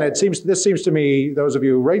 But again, this seems to me, those of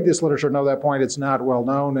you who read this literature know that point. It's not well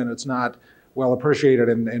known and it's not well appreciated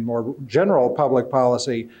in more general public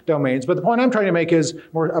policy domains. But the point I'm trying to make is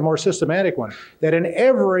a more systematic one, that in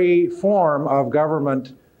every form of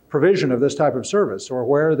government provision of this type of service, or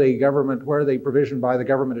where the provision by the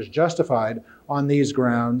government is justified on these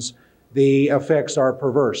grounds, the effects are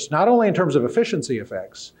perverse, not only in terms of efficiency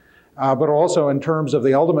effects, but also in terms of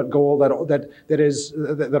the ultimate goal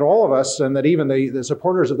that all of us, and that even the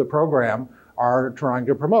supporters of the program, are trying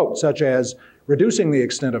to promote, such as reducing the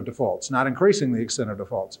extent of defaults, not increasing the extent of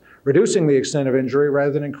defaults, reducing the extent of injury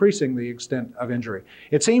rather than increasing the extent of injury.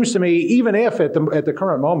 It seems to me, even if at the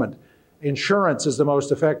current moment insurance is the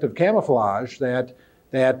most effective camouflage, that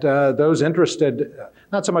those interested,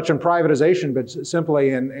 not so much in privatization, but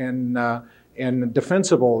simply in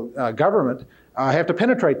defensible government, have to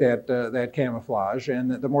penetrate that camouflage.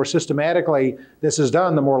 And the more systematically this is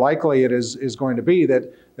done, the more likely it is going to be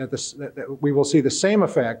that we will see the same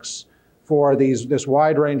effects for this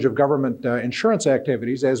wide range of government insurance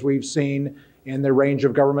activities as we've seen in the range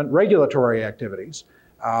of government regulatory activities.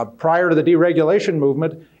 Prior to the deregulation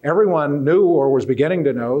movement, everyone knew or was beginning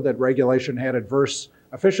to know that regulation had adverse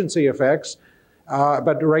efficiency effects,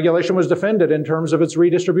 but regulation was defended in terms of its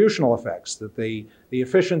redistributional effects, that the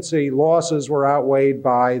efficiency losses were outweighed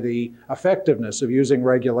by the effectiveness of using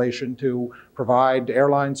regulation to provide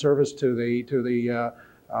airline service to the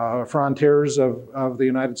frontiers of the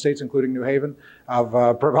United States, including New Haven,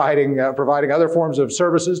 of providing other forms of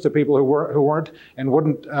services to people who weren't and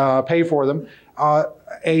wouldn't pay for them. A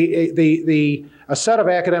set of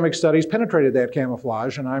academic studies penetrated that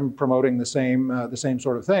camouflage, and I'm promoting the same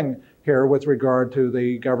sort of thing here with regard to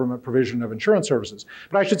the government provision of insurance services.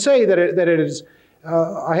 But I should say that it is.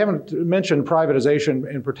 I haven't mentioned privatization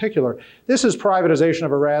in particular. This is privatization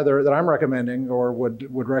of that I'm recommending, or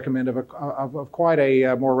would recommend, of quite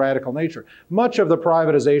a more radical nature. Much of the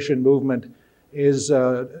privatization movement is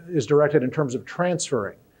directed in terms of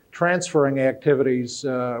transferring activities,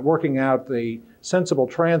 working out the sensible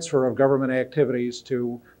transfer of government activities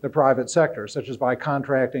to the private sector, such as by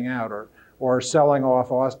contracting out or selling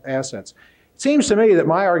off assets. It seems to me that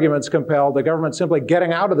my arguments compel the government simply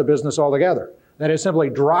getting out of the business altogether. That is, simply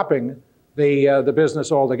dropping the business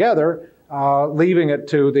altogether, leaving it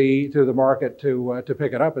to the market to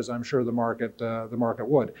pick it up, as I'm sure the market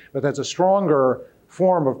would. But that's a stronger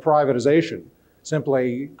form of privatization,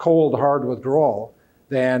 simply cold hard withdrawal,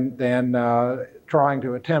 than trying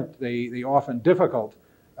to attempt the often difficult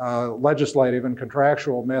legislative and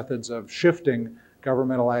contractual methods of shifting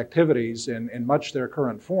governmental activities in much their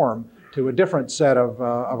current form to a different set of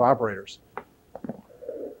operators.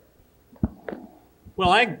 Well,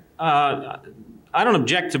 I don't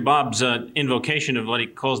object to Bob's invocation of what he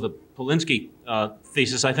calls the Polinsky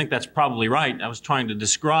thesis. I think that's probably right. I was trying to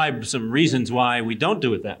describe some reasons why we don't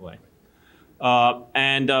do it that way.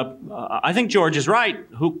 I think George is right.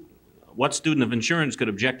 What student of insurance could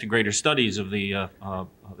object to greater studies of the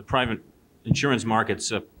private insurance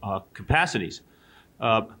market's capacities?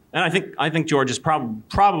 And I think George is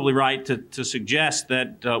probably right to suggest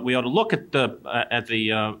that we ought to look at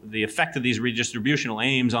the effect of these redistributional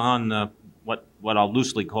aims on what I'll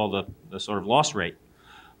loosely call the sort of loss rate.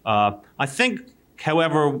 I think,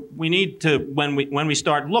 however, we need to, when we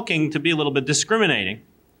start looking, to be a little bit discriminating.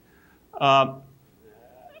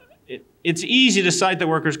 it's easy to cite the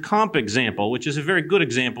workers' comp example, which is a very good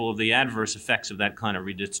example of the adverse effects of that kind of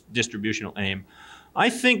redistributional aim. I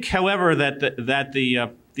think, however, that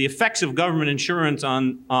the effects of government insurance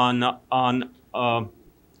on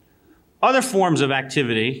other forms of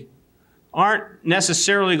activity aren't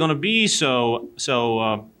necessarily going to be so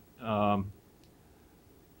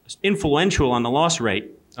influential on the loss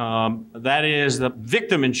rate. That is, the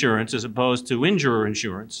victim insurance as opposed to injurer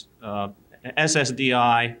insurance,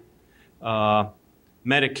 SSDI,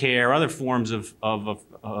 Medicare, other forms of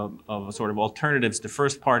sort of alternatives to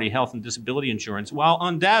first-party health and disability insurance, while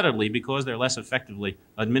undoubtedly, because they're less effectively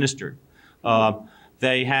administered,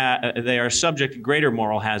 they are subject to greater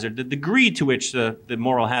moral hazard. The degree to which the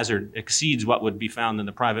moral hazard exceeds what would be found in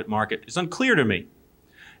the private market is unclear to me.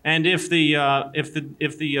 And if the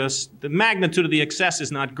magnitude of the excess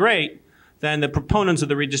is not great, then the proponents of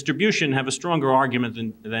the redistribution have a stronger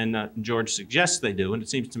argument than George suggests they do. And it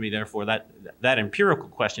seems to me, therefore, that empirical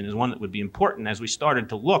question is one that would be important as we started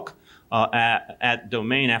to look at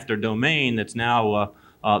domain after domain that's now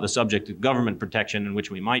the subject of government protection in which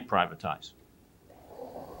we might privatize.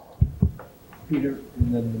 Peter,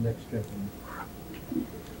 and then the next gentleman.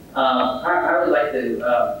 I would like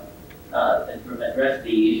to address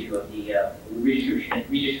the issue of the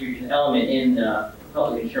redistribution element in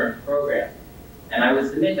public insurance programs. And I would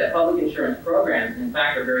submit that public insurance programs, in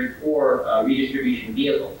fact, are very poor redistribution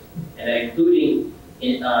vehicles, and that including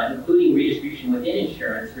redistribution within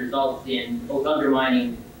insurance results in both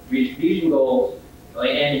undermining redistribution goals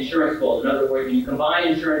and insurance goals. In other words, when you combine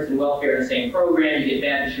insurance and welfare in the same program, you get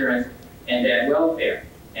bad insurance and bad welfare.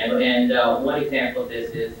 And one example of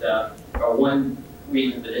this is, or one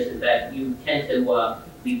reason for this is that you tend to,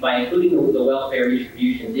 by including the welfare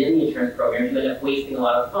redistributions in the insurance programs, you end up wasting a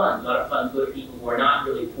lot of funds. A lot of funds go to people who are not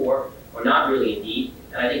really poor or not really in need.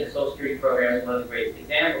 And I think the Social Security program is one of the greatest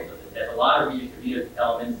examples of this. It has a lot of redistributive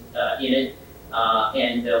elements in it.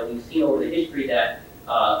 And we've seen over the history that,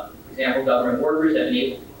 for example, government workers have been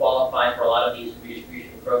able to qualify for a lot of these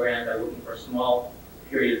redistribution programs by working for a small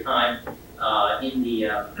period of time in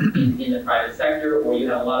the private sector, or you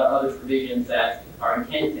have a lot of other provisions that are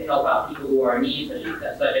intended to help out people who are in need,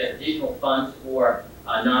 such as additional funds for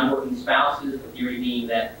non-working spouses, the theory being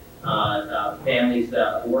that families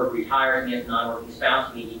who work retire and get non-working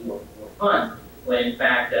spouses need more funds, when in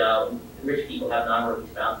fact rich people have non-working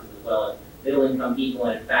spouses as well as middle-income people,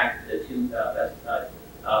 and in fact the two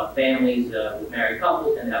families with married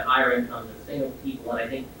couples tend to have higher incomes than single people. And I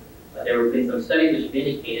think there have been some studies which have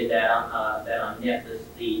indicated that on net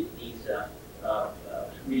these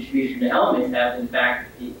redistribution elements have, in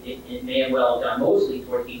fact, it may have well done mostly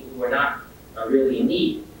toward people who are not really in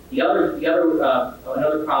need.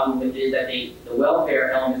 Another problem with it is that the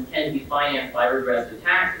welfare elements tend to be financed by regressive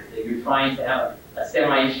taxes. If you're trying to have a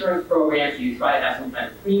semi-insurance program, so you try to have some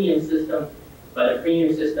kind of premium system, but a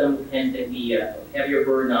premium system tends to be a heavier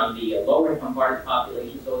burden on the lower income part of the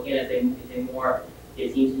population. So again,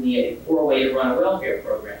 it seems to me a poor way to run a welfare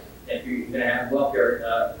program. If you're going to have welfare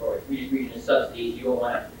or redistribution of subsidies, you will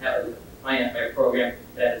want to have a finance by a program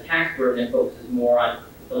that has a tax burden that focuses more on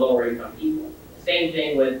the lower income people. Same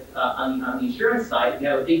thing with on the insurance side. If you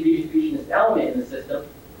have a big redistributionist element in the system,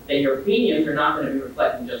 then your premiums are not going to be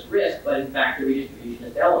reflecting just risk, but in fact a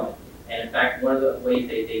redistributionist element. And in fact, one of the ways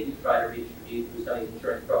they do try to redistribute through some of these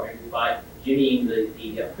insurance programs is by jimmying the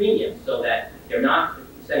premiums, so that they're not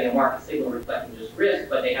setting a market signal reflecting just risk,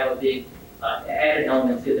 but they have a big added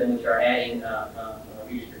element to them which are adding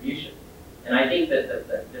redistribution. And I think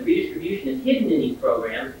that the redistribution is hidden in these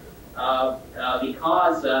programs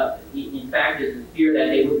because, in fact, there's a fear that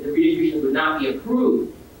the redistributions would not be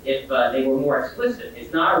approved if they were more explicit.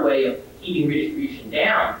 It's not a way of keeping redistribution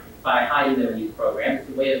down by hiding them in these programs. It's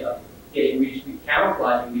a way of getting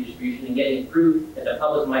camouflaging redistribution and getting it through that the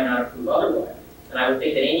public might not approve otherwise. And I would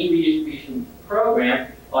think that any redistribution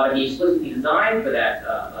program ought to be explicitly designed for that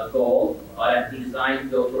goal, ought to be designed to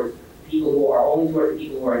go towards people who are only towards the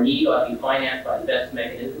people who are in need, ought to be financed by the best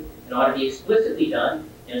mechanism, and ought to be explicitly done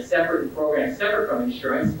in a separate program, separate from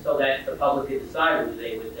insurance, so that the public could decide whether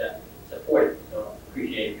they would support it. So I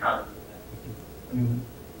appreciate your comments on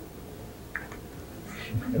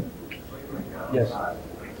that. Yes.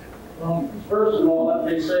 First of all, let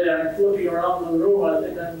me say, I'm looking around the room, I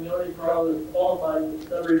think I'm the only fellow that's qualified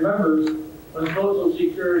that remembers when Social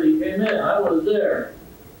Security came in. I was there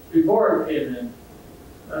before it came in.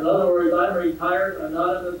 In other words, I'm retired, I'm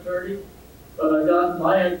not an attorney, but I got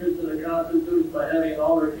my interest in the Constitution by having an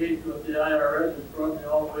altercation with the IRS that brought me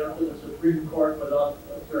all the way up to the Supreme Court without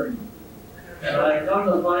an attorney. And I come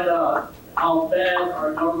to find out how bad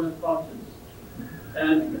our government functions.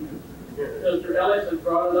 And Mr. Ellickson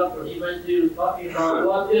brought it up when he mentioned he was talking about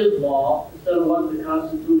what is law instead of what the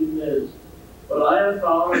Constitution is. But I have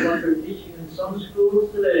found what they're teaching in some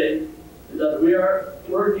schools today is that we are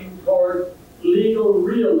working toward legal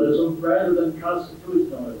realism rather than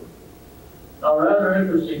constitutionalism. Now, rather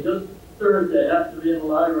interesting, this Thursday I have to be in the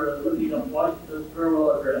library looking at Washington's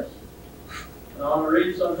farewell address. And I want to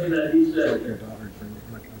read something that he said.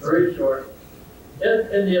 Very short.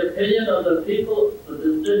 If, in the opinion of the people,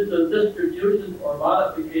 the distribution or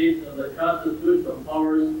modification of the constitutional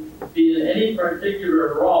powers be in any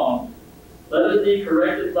particular wrong, let it be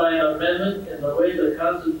corrected by an amendment in the way the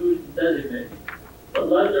Constitution designates. But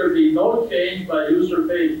let there be no change by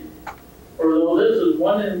usurpation. For though this in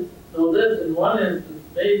one instance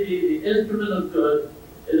may be the instrument of good,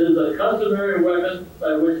 it is a customary weapon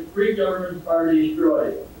by which free governments are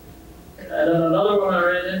destroyed. And then another one I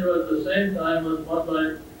ran into at the same time was one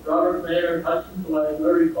by Robert Maynard Hutchins, who I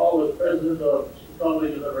recall was president of Chicago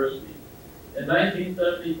University. In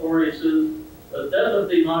 1974, he says, the death of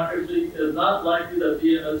democracy is not likely to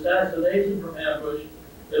be an assassination from ambush.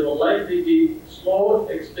 It will likely be slow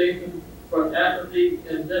extinction from apathy,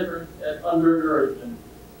 indifference, and undernourishment.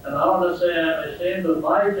 And I want to say I'm ashamed of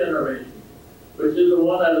my generation, which is the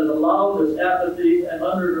one that has allowed this apathy and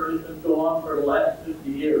undernourishment to go on for the last 50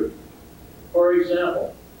 years. For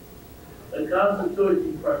example, the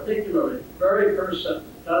Constitution, particularly, very first sentence,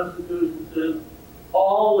 the Constitution says,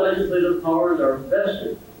 all legislative powers are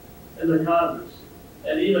vested in the Congress,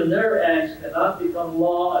 and even their acts cannot become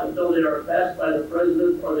law until they are passed by the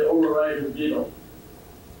President or they override his veto.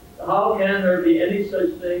 How can there be any such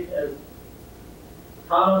thing as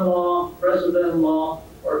common law, precedent law,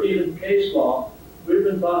 or even case law? We've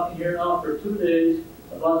been talking here now for 2 days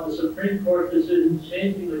about the Supreme Court decision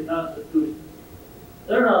changing the Constitution.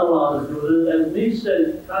 They're not allowed to do this. As Lee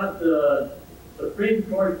said, the Supreme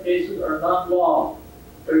Court cases are not law.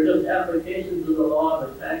 They're just applications of the law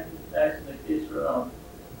and the facts in the case around.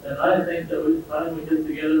 And I think that we finally get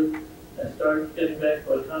together and start getting back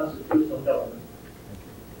to a constitutional government.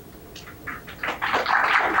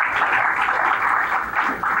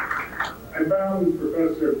 I found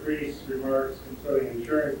Professor Priest's remarks concerning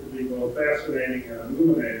insurance to be both fascinating and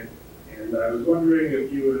illuminating. And I was wondering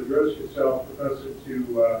if you would address yourself, Professor, to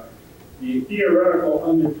the theoretical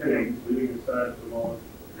underpinnings, leaving aside for the moment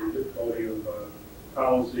the difficulty of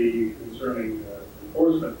policy concerning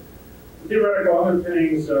enforcement. The theoretical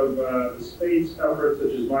underpinnings of the state's efforts,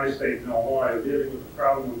 such as my state in Illinois, of dealing with the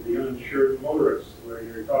problem of the uninsured motorists, where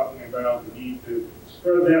you're talking about the need to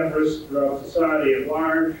spread that risk throughout society at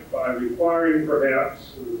large by requiring,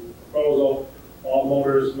 perhaps, the proposal, all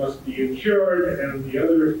motorists must be insured, and the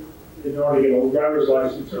other, in order to get a driver's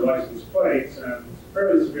license or license plates, and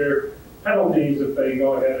fairly severe penalties if they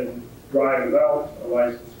go ahead and drive without a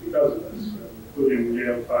license because of this, including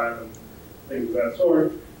jail time and things of that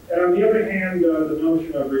sort. And on the other hand, the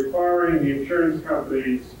notion of requiring the insurance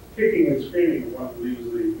companies, kicking and screaming, if one believes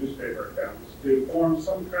the newspaper accounts, to form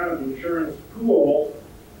some kind of insurance pool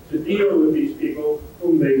to deal with these people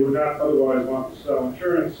whom they would not otherwise want to sell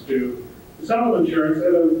insurance to sell insurance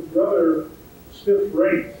at a rather stiff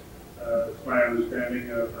rate. It's my understanding,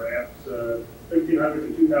 perhaps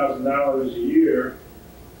 $1,500 to $2,000 a year,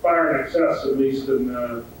 far in excess, at least in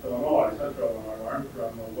Illinois, central Illinois,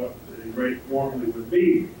 from what the rate normally would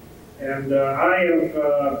be. And I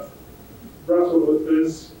have wrestled with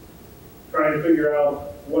this, trying to figure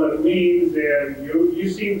out what it means, and you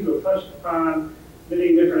seem to have touched upon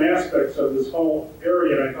many different aspects of this whole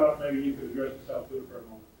area, and I thought maybe you could address yourself to it for a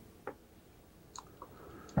moment.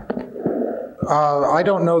 I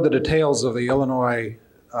don't know the details of the Illinois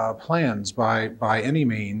plans by any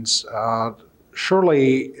means.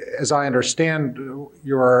 Surely, as I understand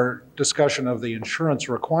your discussion of the insurance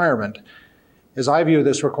requirement, as I view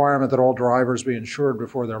this requirement that all drivers be insured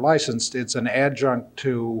before they're licensed, it's an adjunct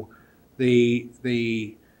to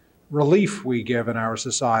the relief we give in our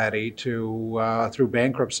society to through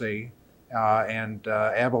bankruptcy and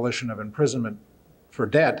abolition of imprisonment for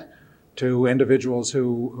debt to individuals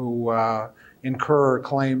who incur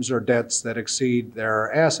claims or debts that exceed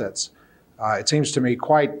their assets. It seems to me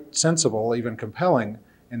quite sensible, even compelling,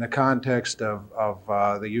 in the context of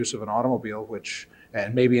the use of an automobile, which,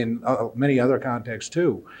 and maybe in many other contexts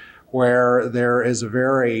too, where there is a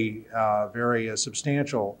very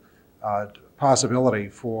substantial possibility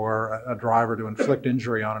for a driver to inflict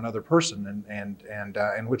injury on another person, and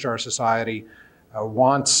in which our society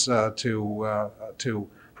wants to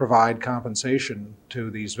provide compensation to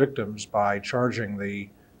these victims by charging the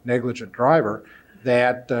negligent driver,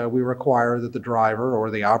 that we require that the driver or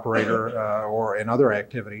the operator or in other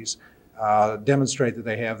activities demonstrate that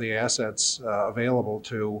they have the assets available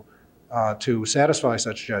to satisfy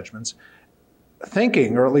such judgments,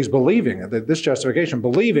 thinking, or at least believing, that this justification,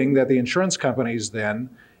 believing that the insurance companies then,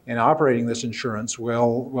 in operating this insurance,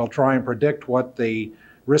 will try and predict what the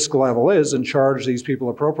risk level is and charge these people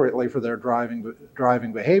appropriately for their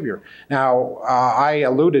driving behavior. Now, I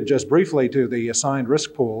alluded just briefly to the assigned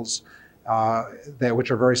risk pools,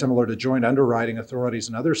 which are very similar to joint underwriting authorities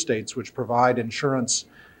in other states, which provide insurance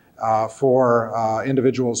for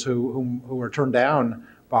individuals who are turned down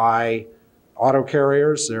by auto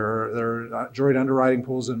carriers. There are joint underwriting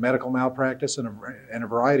pools in medical malpractice and a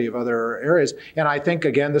variety of other areas. And I think,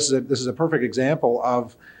 again, this is a perfect example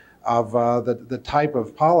of the type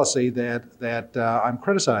of policy that I'm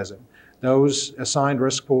criticizing. Those assigned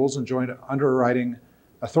risk pools and joint underwriting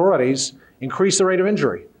authorities increase the rate of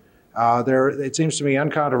injury. It seems to me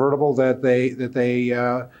uncontrovertible that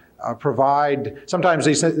they provide, sometimes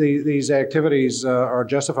these activities are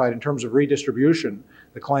justified in terms of redistribution,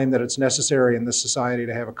 the claim that it's necessary in this society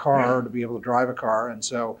to have a car, to be able to drive a car, and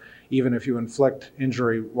so even if you inflict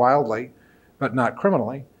injury wildly, but not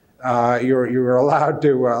criminally, you're allowed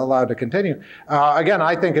to continue. Again,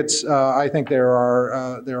 I think there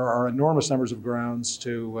are enormous numbers of grounds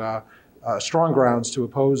strong grounds to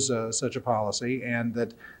oppose such a policy, and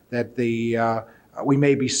that we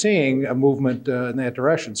may be seeing a movement in that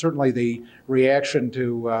direction. Certainly, the reaction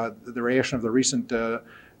of the recent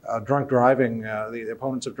drunk driving, the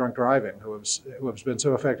opponents of drunk driving, who have been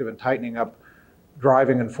so effective in tightening up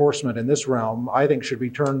driving enforcement in this realm, I think should be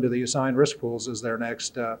turned to the assigned risk pools as their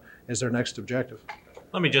next objective.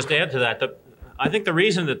 Let me just add to that. I think the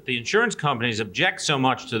reason that the insurance companies object so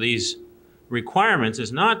much to these requirements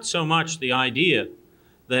is not so much the idea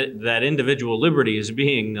that individual liberty is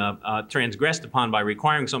being transgressed upon by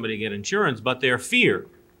requiring somebody to get insurance, but their fear,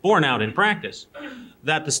 borne out in practice,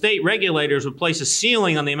 that the state regulators would place a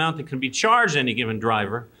ceiling on the amount that can be charged any given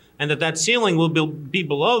driver, and that ceiling will be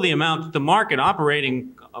below the amount that the market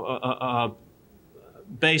operating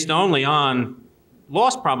based only on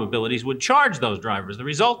loss probabilities would charge those drivers. The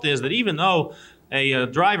result is that even though a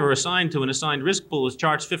driver assigned to an assigned risk pool is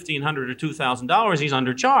charged $1,500 or $2,000, he's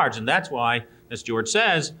undercharged, and that's why, as George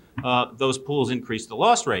says, those pools increase the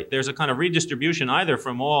loss rate. There's a kind of redistribution either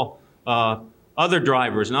from all other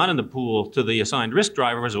drivers not in the pool to the assigned risk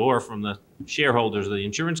drivers, or from the shareholders of the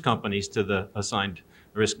insurance companies to the assigned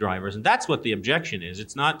risk drivers. And that's what the objection is.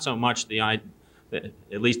 It's not so much at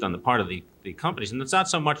least on the part of the companies, and it's not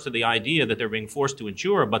so much to the idea that they're being forced to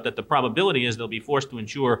insure, but that the probability is they'll be forced to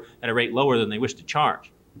insure at a rate lower than they wish to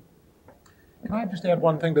charge. Can I just add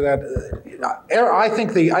one thing to that? I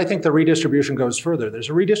think the redistribution goes further. There's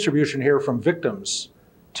a redistribution here from victims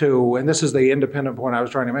to, and this is the independent point I was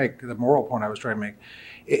trying to make, the moral point I was trying to make.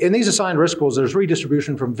 In these assigned risk pools, there's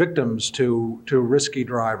redistribution from victims to risky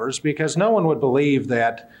drivers, because no one would believe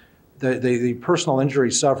that the personal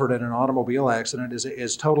injury suffered in an automobile accident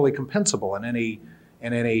is totally compensable in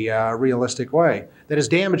any realistic way. That is,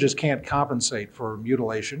 damages can't compensate for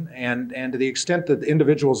mutilation, and to the extent that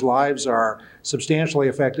individuals' lives are substantially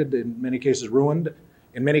affected, in many cases ruined,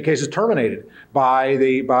 in many cases terminated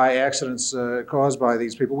by accidents caused by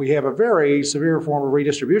these people, we have a very severe form of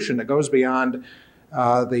redistribution that goes beyond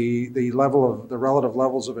the relative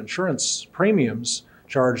levels of insurance premiums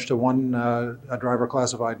charged to a driver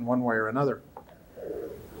classified in one way or another.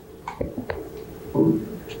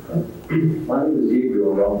 My name is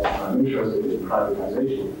Liggio. I'm interested in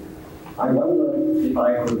privatization. I wonder if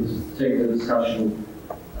I could take the discussion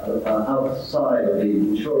outside of the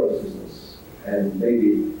insurance business and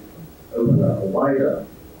maybe open a wider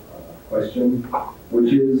question,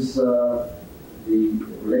 which is the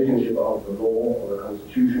relationship of the law or the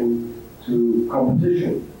Constitution to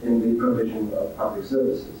competition in the provision of public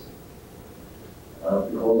services. Because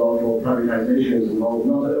after all, privatization is involved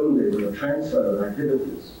not only with the transfer of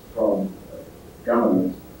activities from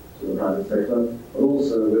government to the private sector, but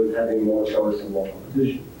also with having more choice and more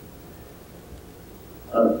competition.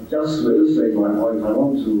 Just to illustrate my point, I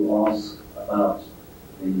want to ask about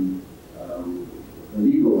the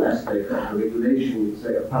legal aspect of the regulation,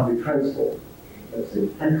 say, of public transport, let's say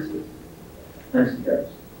taxi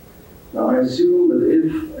cabs. Now, I assume that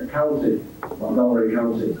if a county, Montgomery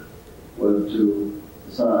County, were to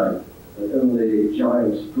decide that only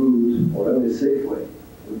Giant Food or only Safeway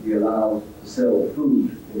would be allowed to sell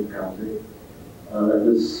food in the county, that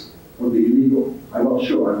this would be illegal. I'm not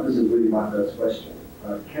sure. This is really my first question.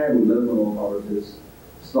 Can local authorities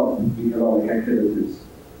stop economic activities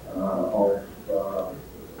of,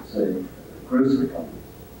 say, grocery companies?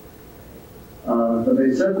 but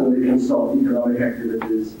they certainly can stop economic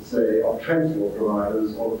activities, say, of transport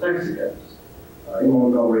providers or taxi cabs. In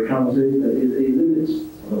Montgomery County, there is a limit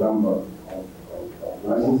to the number of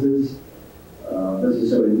licenses. This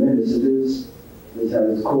is so in many cities. This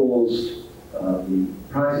has caused the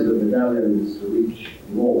prices of medallions to reach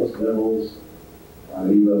enormous levels. I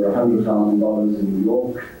believe over $100,000 in New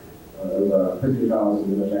York, over $50,000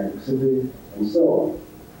 in Atlantic City, and so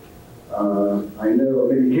on. I know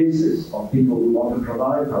of many cases of people who want to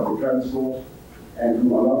provide public transport and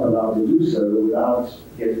who are not allowed to do so without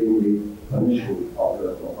getting the permission of the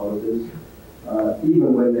authorities,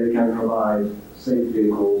 even when they can provide safe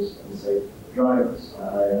vehicles and safe drivers.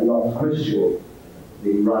 I am not questioning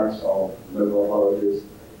the rights of local authorities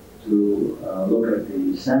to look at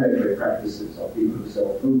the sanitary practices of people who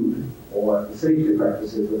sell food or the safety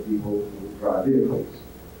practices of people who drive vehicles.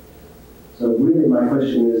 So really my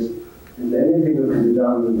question is there anything that can be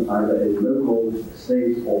done either in local,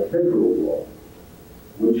 state, or federal law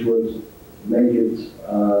which would make it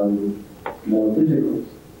more difficult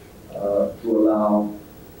to allow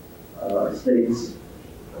states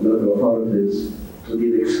and local authorities to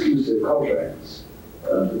give exclusive contracts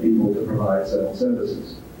to people to provide certain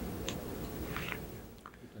services?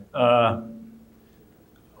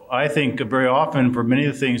 I think very often for many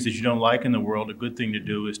of the things that you don't like in the world, a good thing to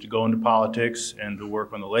do is to go into politics and to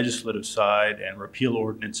work on the legislative side and repeal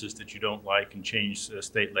ordinances that you don't like and change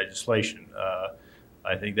state legislation.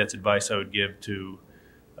 I think that's advice I would give to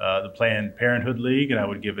the Planned Parenthood League, and I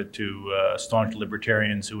would give it to staunch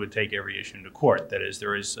libertarians who would take every issue into court. That is,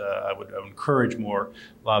 I would encourage more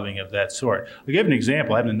lobbying of that sort. I'll give an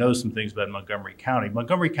example. I happen to know some things about Montgomery County.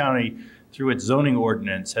 Montgomery County, through its zoning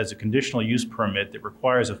ordinance, has a conditional use permit that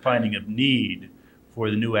requires a finding of need for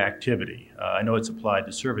the new activity. I know it's applied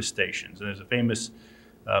to service stations, and there's a famous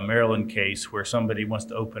Maryland case where somebody wants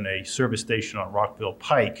to open a service station on Rockville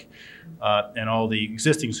Pike, and all the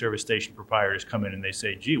existing service station proprietors come in and they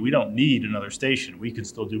say, gee, we don't need another station. We can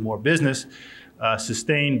still do more business,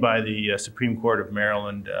 sustained by the Supreme Court of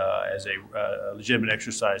Maryland as a legitimate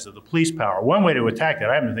exercise of the police power. One way to attack that,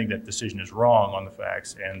 I happen to think that decision is wrong on the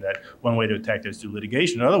facts, and that one way to attack that is through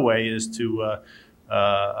litigation. Another way is to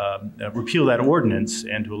repeal that ordinance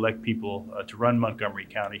and to elect people to run Montgomery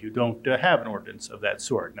County who don't have an ordinance of that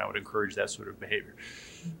sort. And I would encourage that sort of behavior.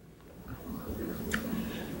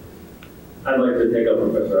 I'd like to take up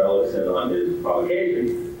Professor Ellickson on his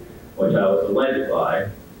provocation, which I was delighted by.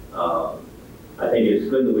 I think it's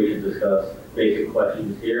good that we should discuss basic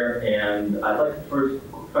questions here, and I'd like to first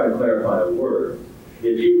try to clarify a word.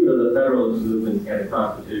 The achievement of the Federalist movement and the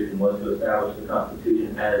Constitution was to establish the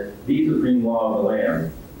Constitution as the supreme law of the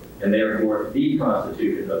land, and therefore the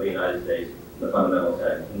Constitution of the United States in the fundamental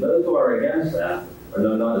sense. And those who are against that are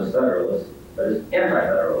known not as Federalists, but as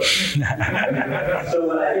anti-Federalists. So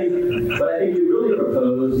what I think you really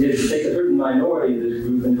propose is to take a certain minority of this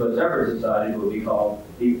group into a separate society that would be called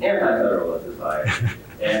the Anti-Federalist Society.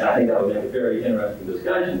 And I think that would make a very interesting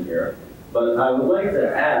discussion here. But I would like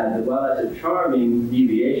to add that while that's a charming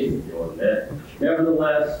deviation, if you'll admit,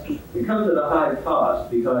 nevertheless, it comes at a high cost,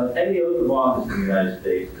 because any oath of office in the United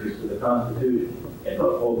States is to the Constitution and to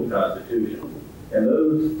uphold the Constitution. And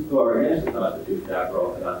those who are against the Constitution, after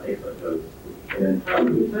all, cannot take such oaths in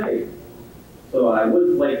entirely good faith. So I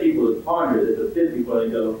would like people to ponder this a bit before they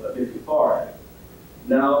go a bit too far.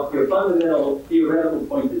 Now, your fundamental theoretical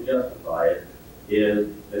point to justify it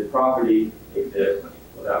is that property exists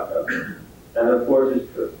without government. That, of course, is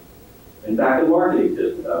true. In fact, the market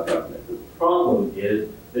exists without government. The problem is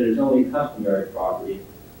that it's only customary property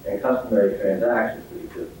and customary transactions that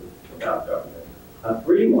exist without government. A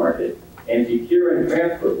free market and secure and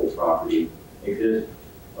transferable property exist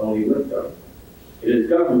only with government. It is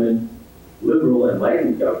government, liberal and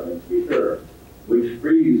enlightened government, to be sure, which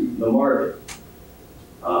frees the market.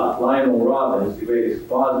 Lionel Robbins, the great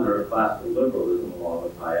expositor of classical liberalism, along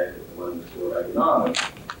with Hayek as the one who of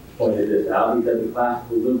economics, pointed this out. He said the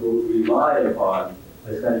classical liberals relied upon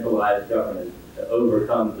a centralized government to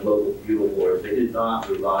overcome the local feudal wars. They did not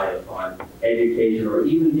rely upon education, or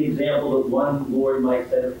even the example that one lord might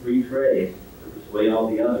set of free trade to persuade all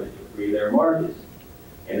the others to free their markets.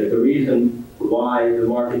 And that the reason why the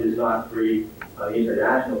market is not free on the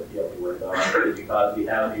international scale is because we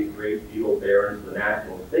have these great feudal barons of the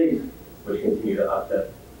national states, which continue to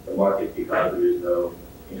upset the market because there is no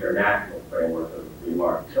international framework of the free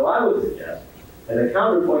market. So I would suggest, as a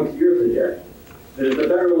counterpoint to your suggestion, that if the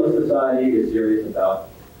Federalist Society is serious about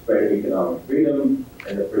spreading economic freedom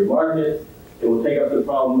and the free market, it will take up the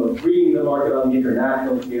problem of freeing the market on the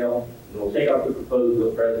international scale. It will take up the proposal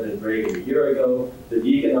of President Reagan a year ago that the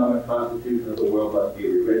economic constitution of the world must be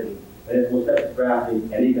rewritten and it will set the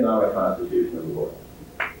drafting and economic constitution of the world.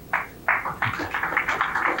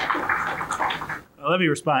 Let me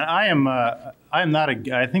respond. I am not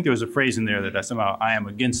I think there was a phrase in there that I am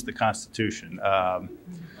against the Constitution. As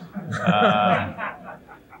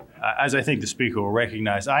I think the speaker will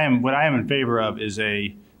recognize, what I am in favor of is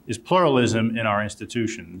pluralism in our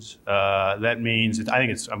institutions. That means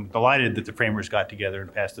I'm delighted that the framers got together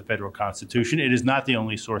and passed the federal Constitution. It is not the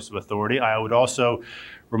only source of authority. I would also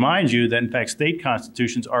remind you that, in fact, state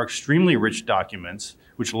constitutions are extremely rich documents,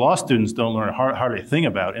 which law students don't learn hardly a thing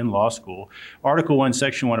about in law school. Article 1,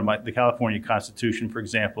 Section 1 of the California Constitution, for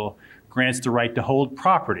example, grants the right to hold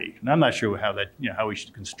property. And I'm not sure how we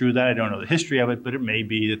should construe that. I don't know the history of it, but it may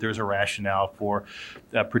be that there's a rationale for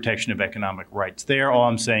protection of economic rights there. All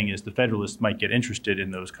I'm saying is the Federalists might get interested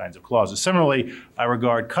in those kinds of clauses. Similarly, I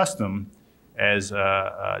regard custom as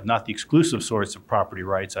not the exclusive source of property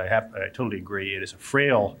rights. I totally agree. It is a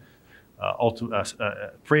frail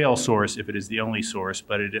source if it is the only source,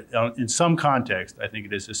 but in some context, I think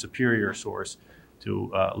it is a superior source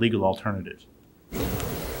to legal alternatives.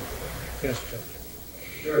 Yes, Judge.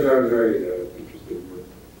 George, I was very interested in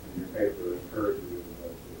your paper, encouraging you to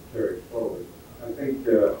carry it forward. I think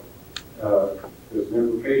there's an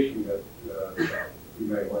implication that you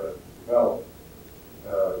may want to develop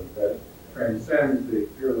that transcends the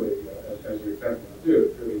purely, as you're attempting to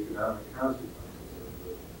do, purely economic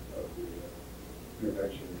consequences of the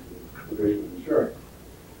intervention and provision of insurance.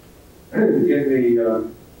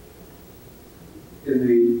 In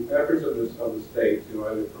the efforts of the state to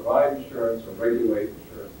either provide insurance or regulate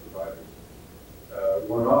insurance providers,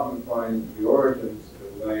 one often finds the origins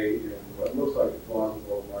lay in what looks like a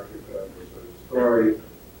plausible market sort of story.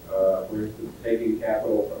 For instance, taking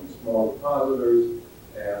capital from small depositors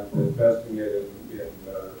and investing it in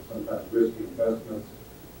sometimes risky investments,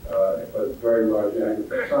 but very large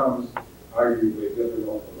aggregate sums, arguably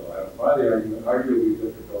difficult, although I don't buy the argument, arguably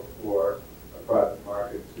difficult for a private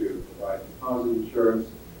market to provide deposit insurance.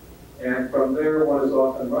 And from there, one is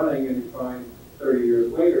off and running, and you find 30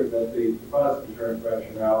 years later that the deposit insurance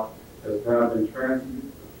rationale has now been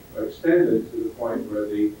extended to the point where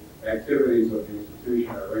the activities of the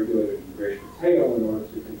institution are regulated in great detail in order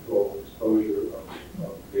to control exposure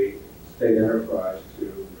of the state enterprise to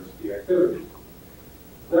risky activities.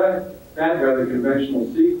 That rather conventional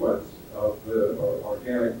sequence of the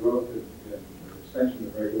organic growth and extension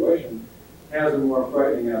of regulation has a more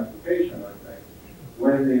frightening application, I think,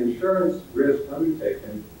 when the insurance risk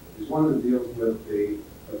undertaken is one that deals with the,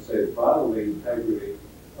 let's say, bodily integrity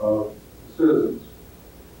of citizens.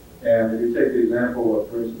 And if you take the example of,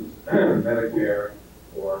 for instance, Medicare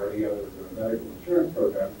or any other medical insurance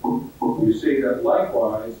program, you see that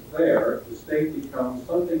likewise there, the state becomes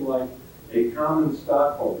something like a common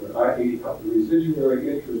stockholder, i.e. a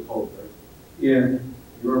residuary interest holder in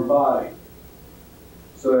your body.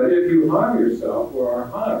 So that if you harm yourself or are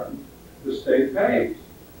harmed, the state pays.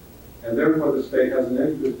 And therefore the state has an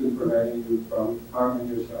interest in preventing you from harming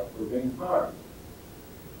yourself or being harmed.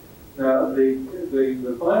 Now,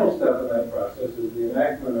 the final step in that process is the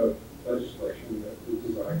enactment of legislation that is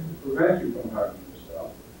designed to prevent you from harming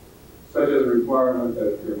yourself, such as a requirement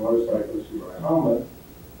that if you're a motorcyclist, you wear a helmet,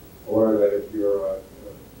 or that if you're a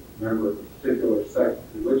member of a particular sect,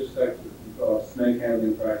 religious sect, that involves snake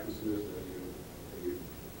handling practices, that you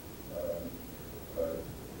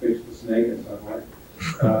fix the snake in some way,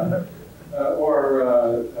 or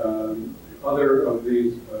other of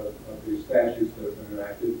these statutes that have been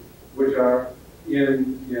enacted, which are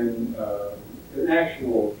in an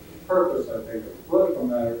actual purpose, I think, of the political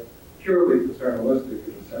matter, purely paternalistic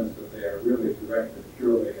in the sense that they are really directed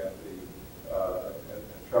purely at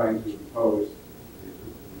trying to impose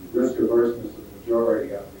the risk averseness of the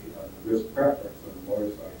majority on the risk preference of the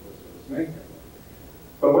motorcyclist or the snake handler.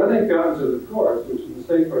 But when they've gotten to the courts, which the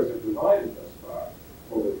state courts have divided thus far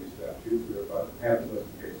over these statutes, there are about half a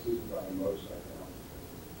dozen cases involving motorcycle.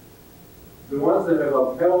 The ones that have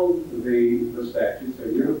upheld the statutes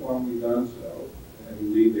have uniformly done so, and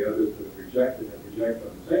indeed the others that have rejected have rejected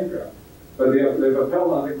on the same ground. But they've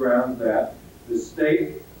upheld on the ground that the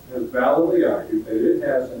state has validly argued that it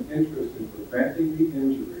has an interest in preventing the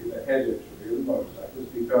injury, the head injury of the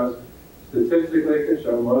motorcyclist, because statistically it can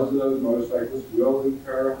show most of those motorcyclists will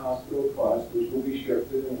incur hospital costs, which will be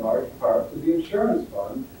shifted in large part to the insurance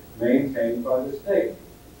fund maintained by the state.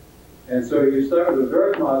 And so you start with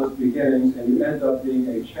very modest beginnings, and you end up being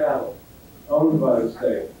a chattel owned by the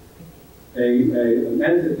state, an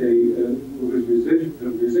entity whose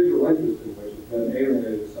residual interest in which has been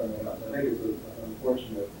alienated to someone else. I think it's an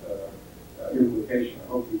unfortunate implication. I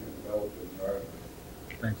hope you can develop it in your argument.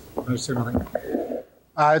 Thanks.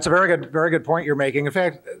 It's a very good point you're making. In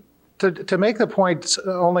fact, to make the point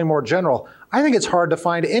only more general, I think it's hard to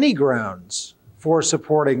find any grounds for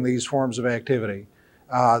supporting these forms of activity,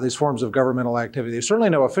 these forms of governmental activity. There's certainly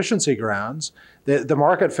no efficiency grounds. The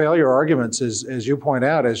market failure arguments, as you point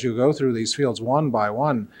out, as you go through these fields one by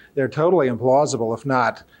one, they're totally implausible, if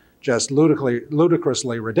not just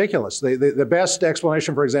ludicrously ridiculous. The best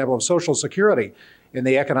explanation, for example, of Social Security in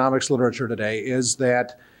the economics literature today is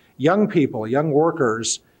that young people, young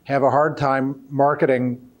workers, have a hard time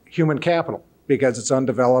marketing human capital because it's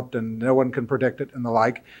undeveloped and no one can predict it and the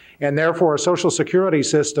like. And therefore, a Social Security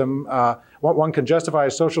system, one can justify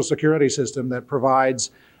a Social Security system that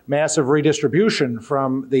provides massive redistribution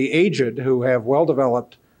from the aged who have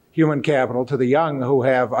well-developed human capital to the young who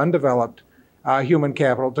have undeveloped human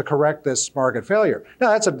capital to correct this market failure.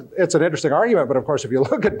 Now, it's an interesting argument, but of course, if you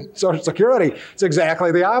look at Social Security, it's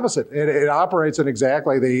exactly the opposite. It operates in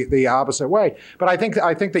exactly the opposite way. But I think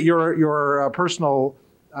that your personal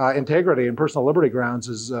integrity and personal liberty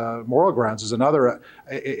grounds, moral grounds, is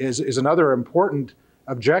another important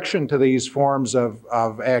objection to these forms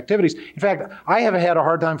of activities. In fact, I have had a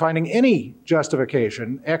hard time finding any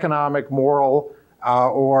justification, economic, moral,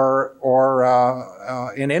 or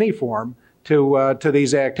in any form, to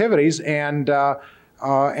these activities, and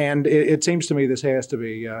it seems to me this has to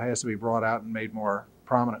be brought out and made more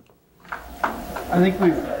prominent. I think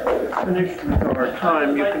we've finished with our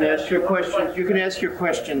time. You can ask your questions. You can ask your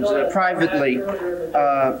questions privately.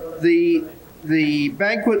 The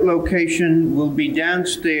banquet location will be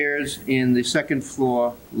downstairs in the second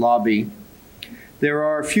floor lobby. There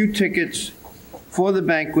are a few tickets for the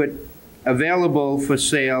banquet available for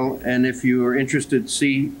sale, and if you are interested,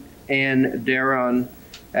 see Ann Daron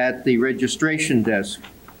at the registration desk.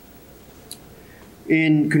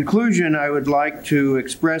 In conclusion, I would like to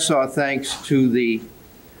express our thanks to the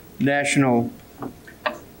National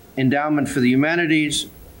Endowment for the Humanities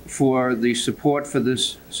for the support for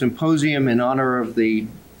this symposium in honor of the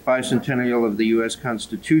bicentennial of the U.S.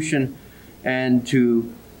 Constitution, and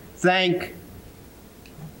to thank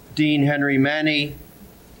Dean Henry Manny,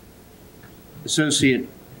 Associate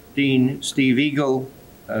Dean Steve Eagle,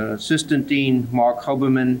 Assistant Dean Mark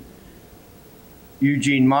Hoberman,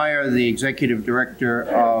 Eugene Meyer, the Executive Director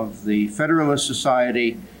of the Federalist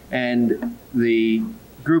Society, and the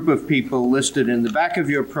group of people listed in the back of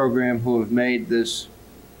your program who have made this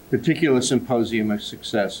particular symposium a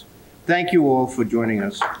success. Thank you all for joining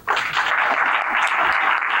us.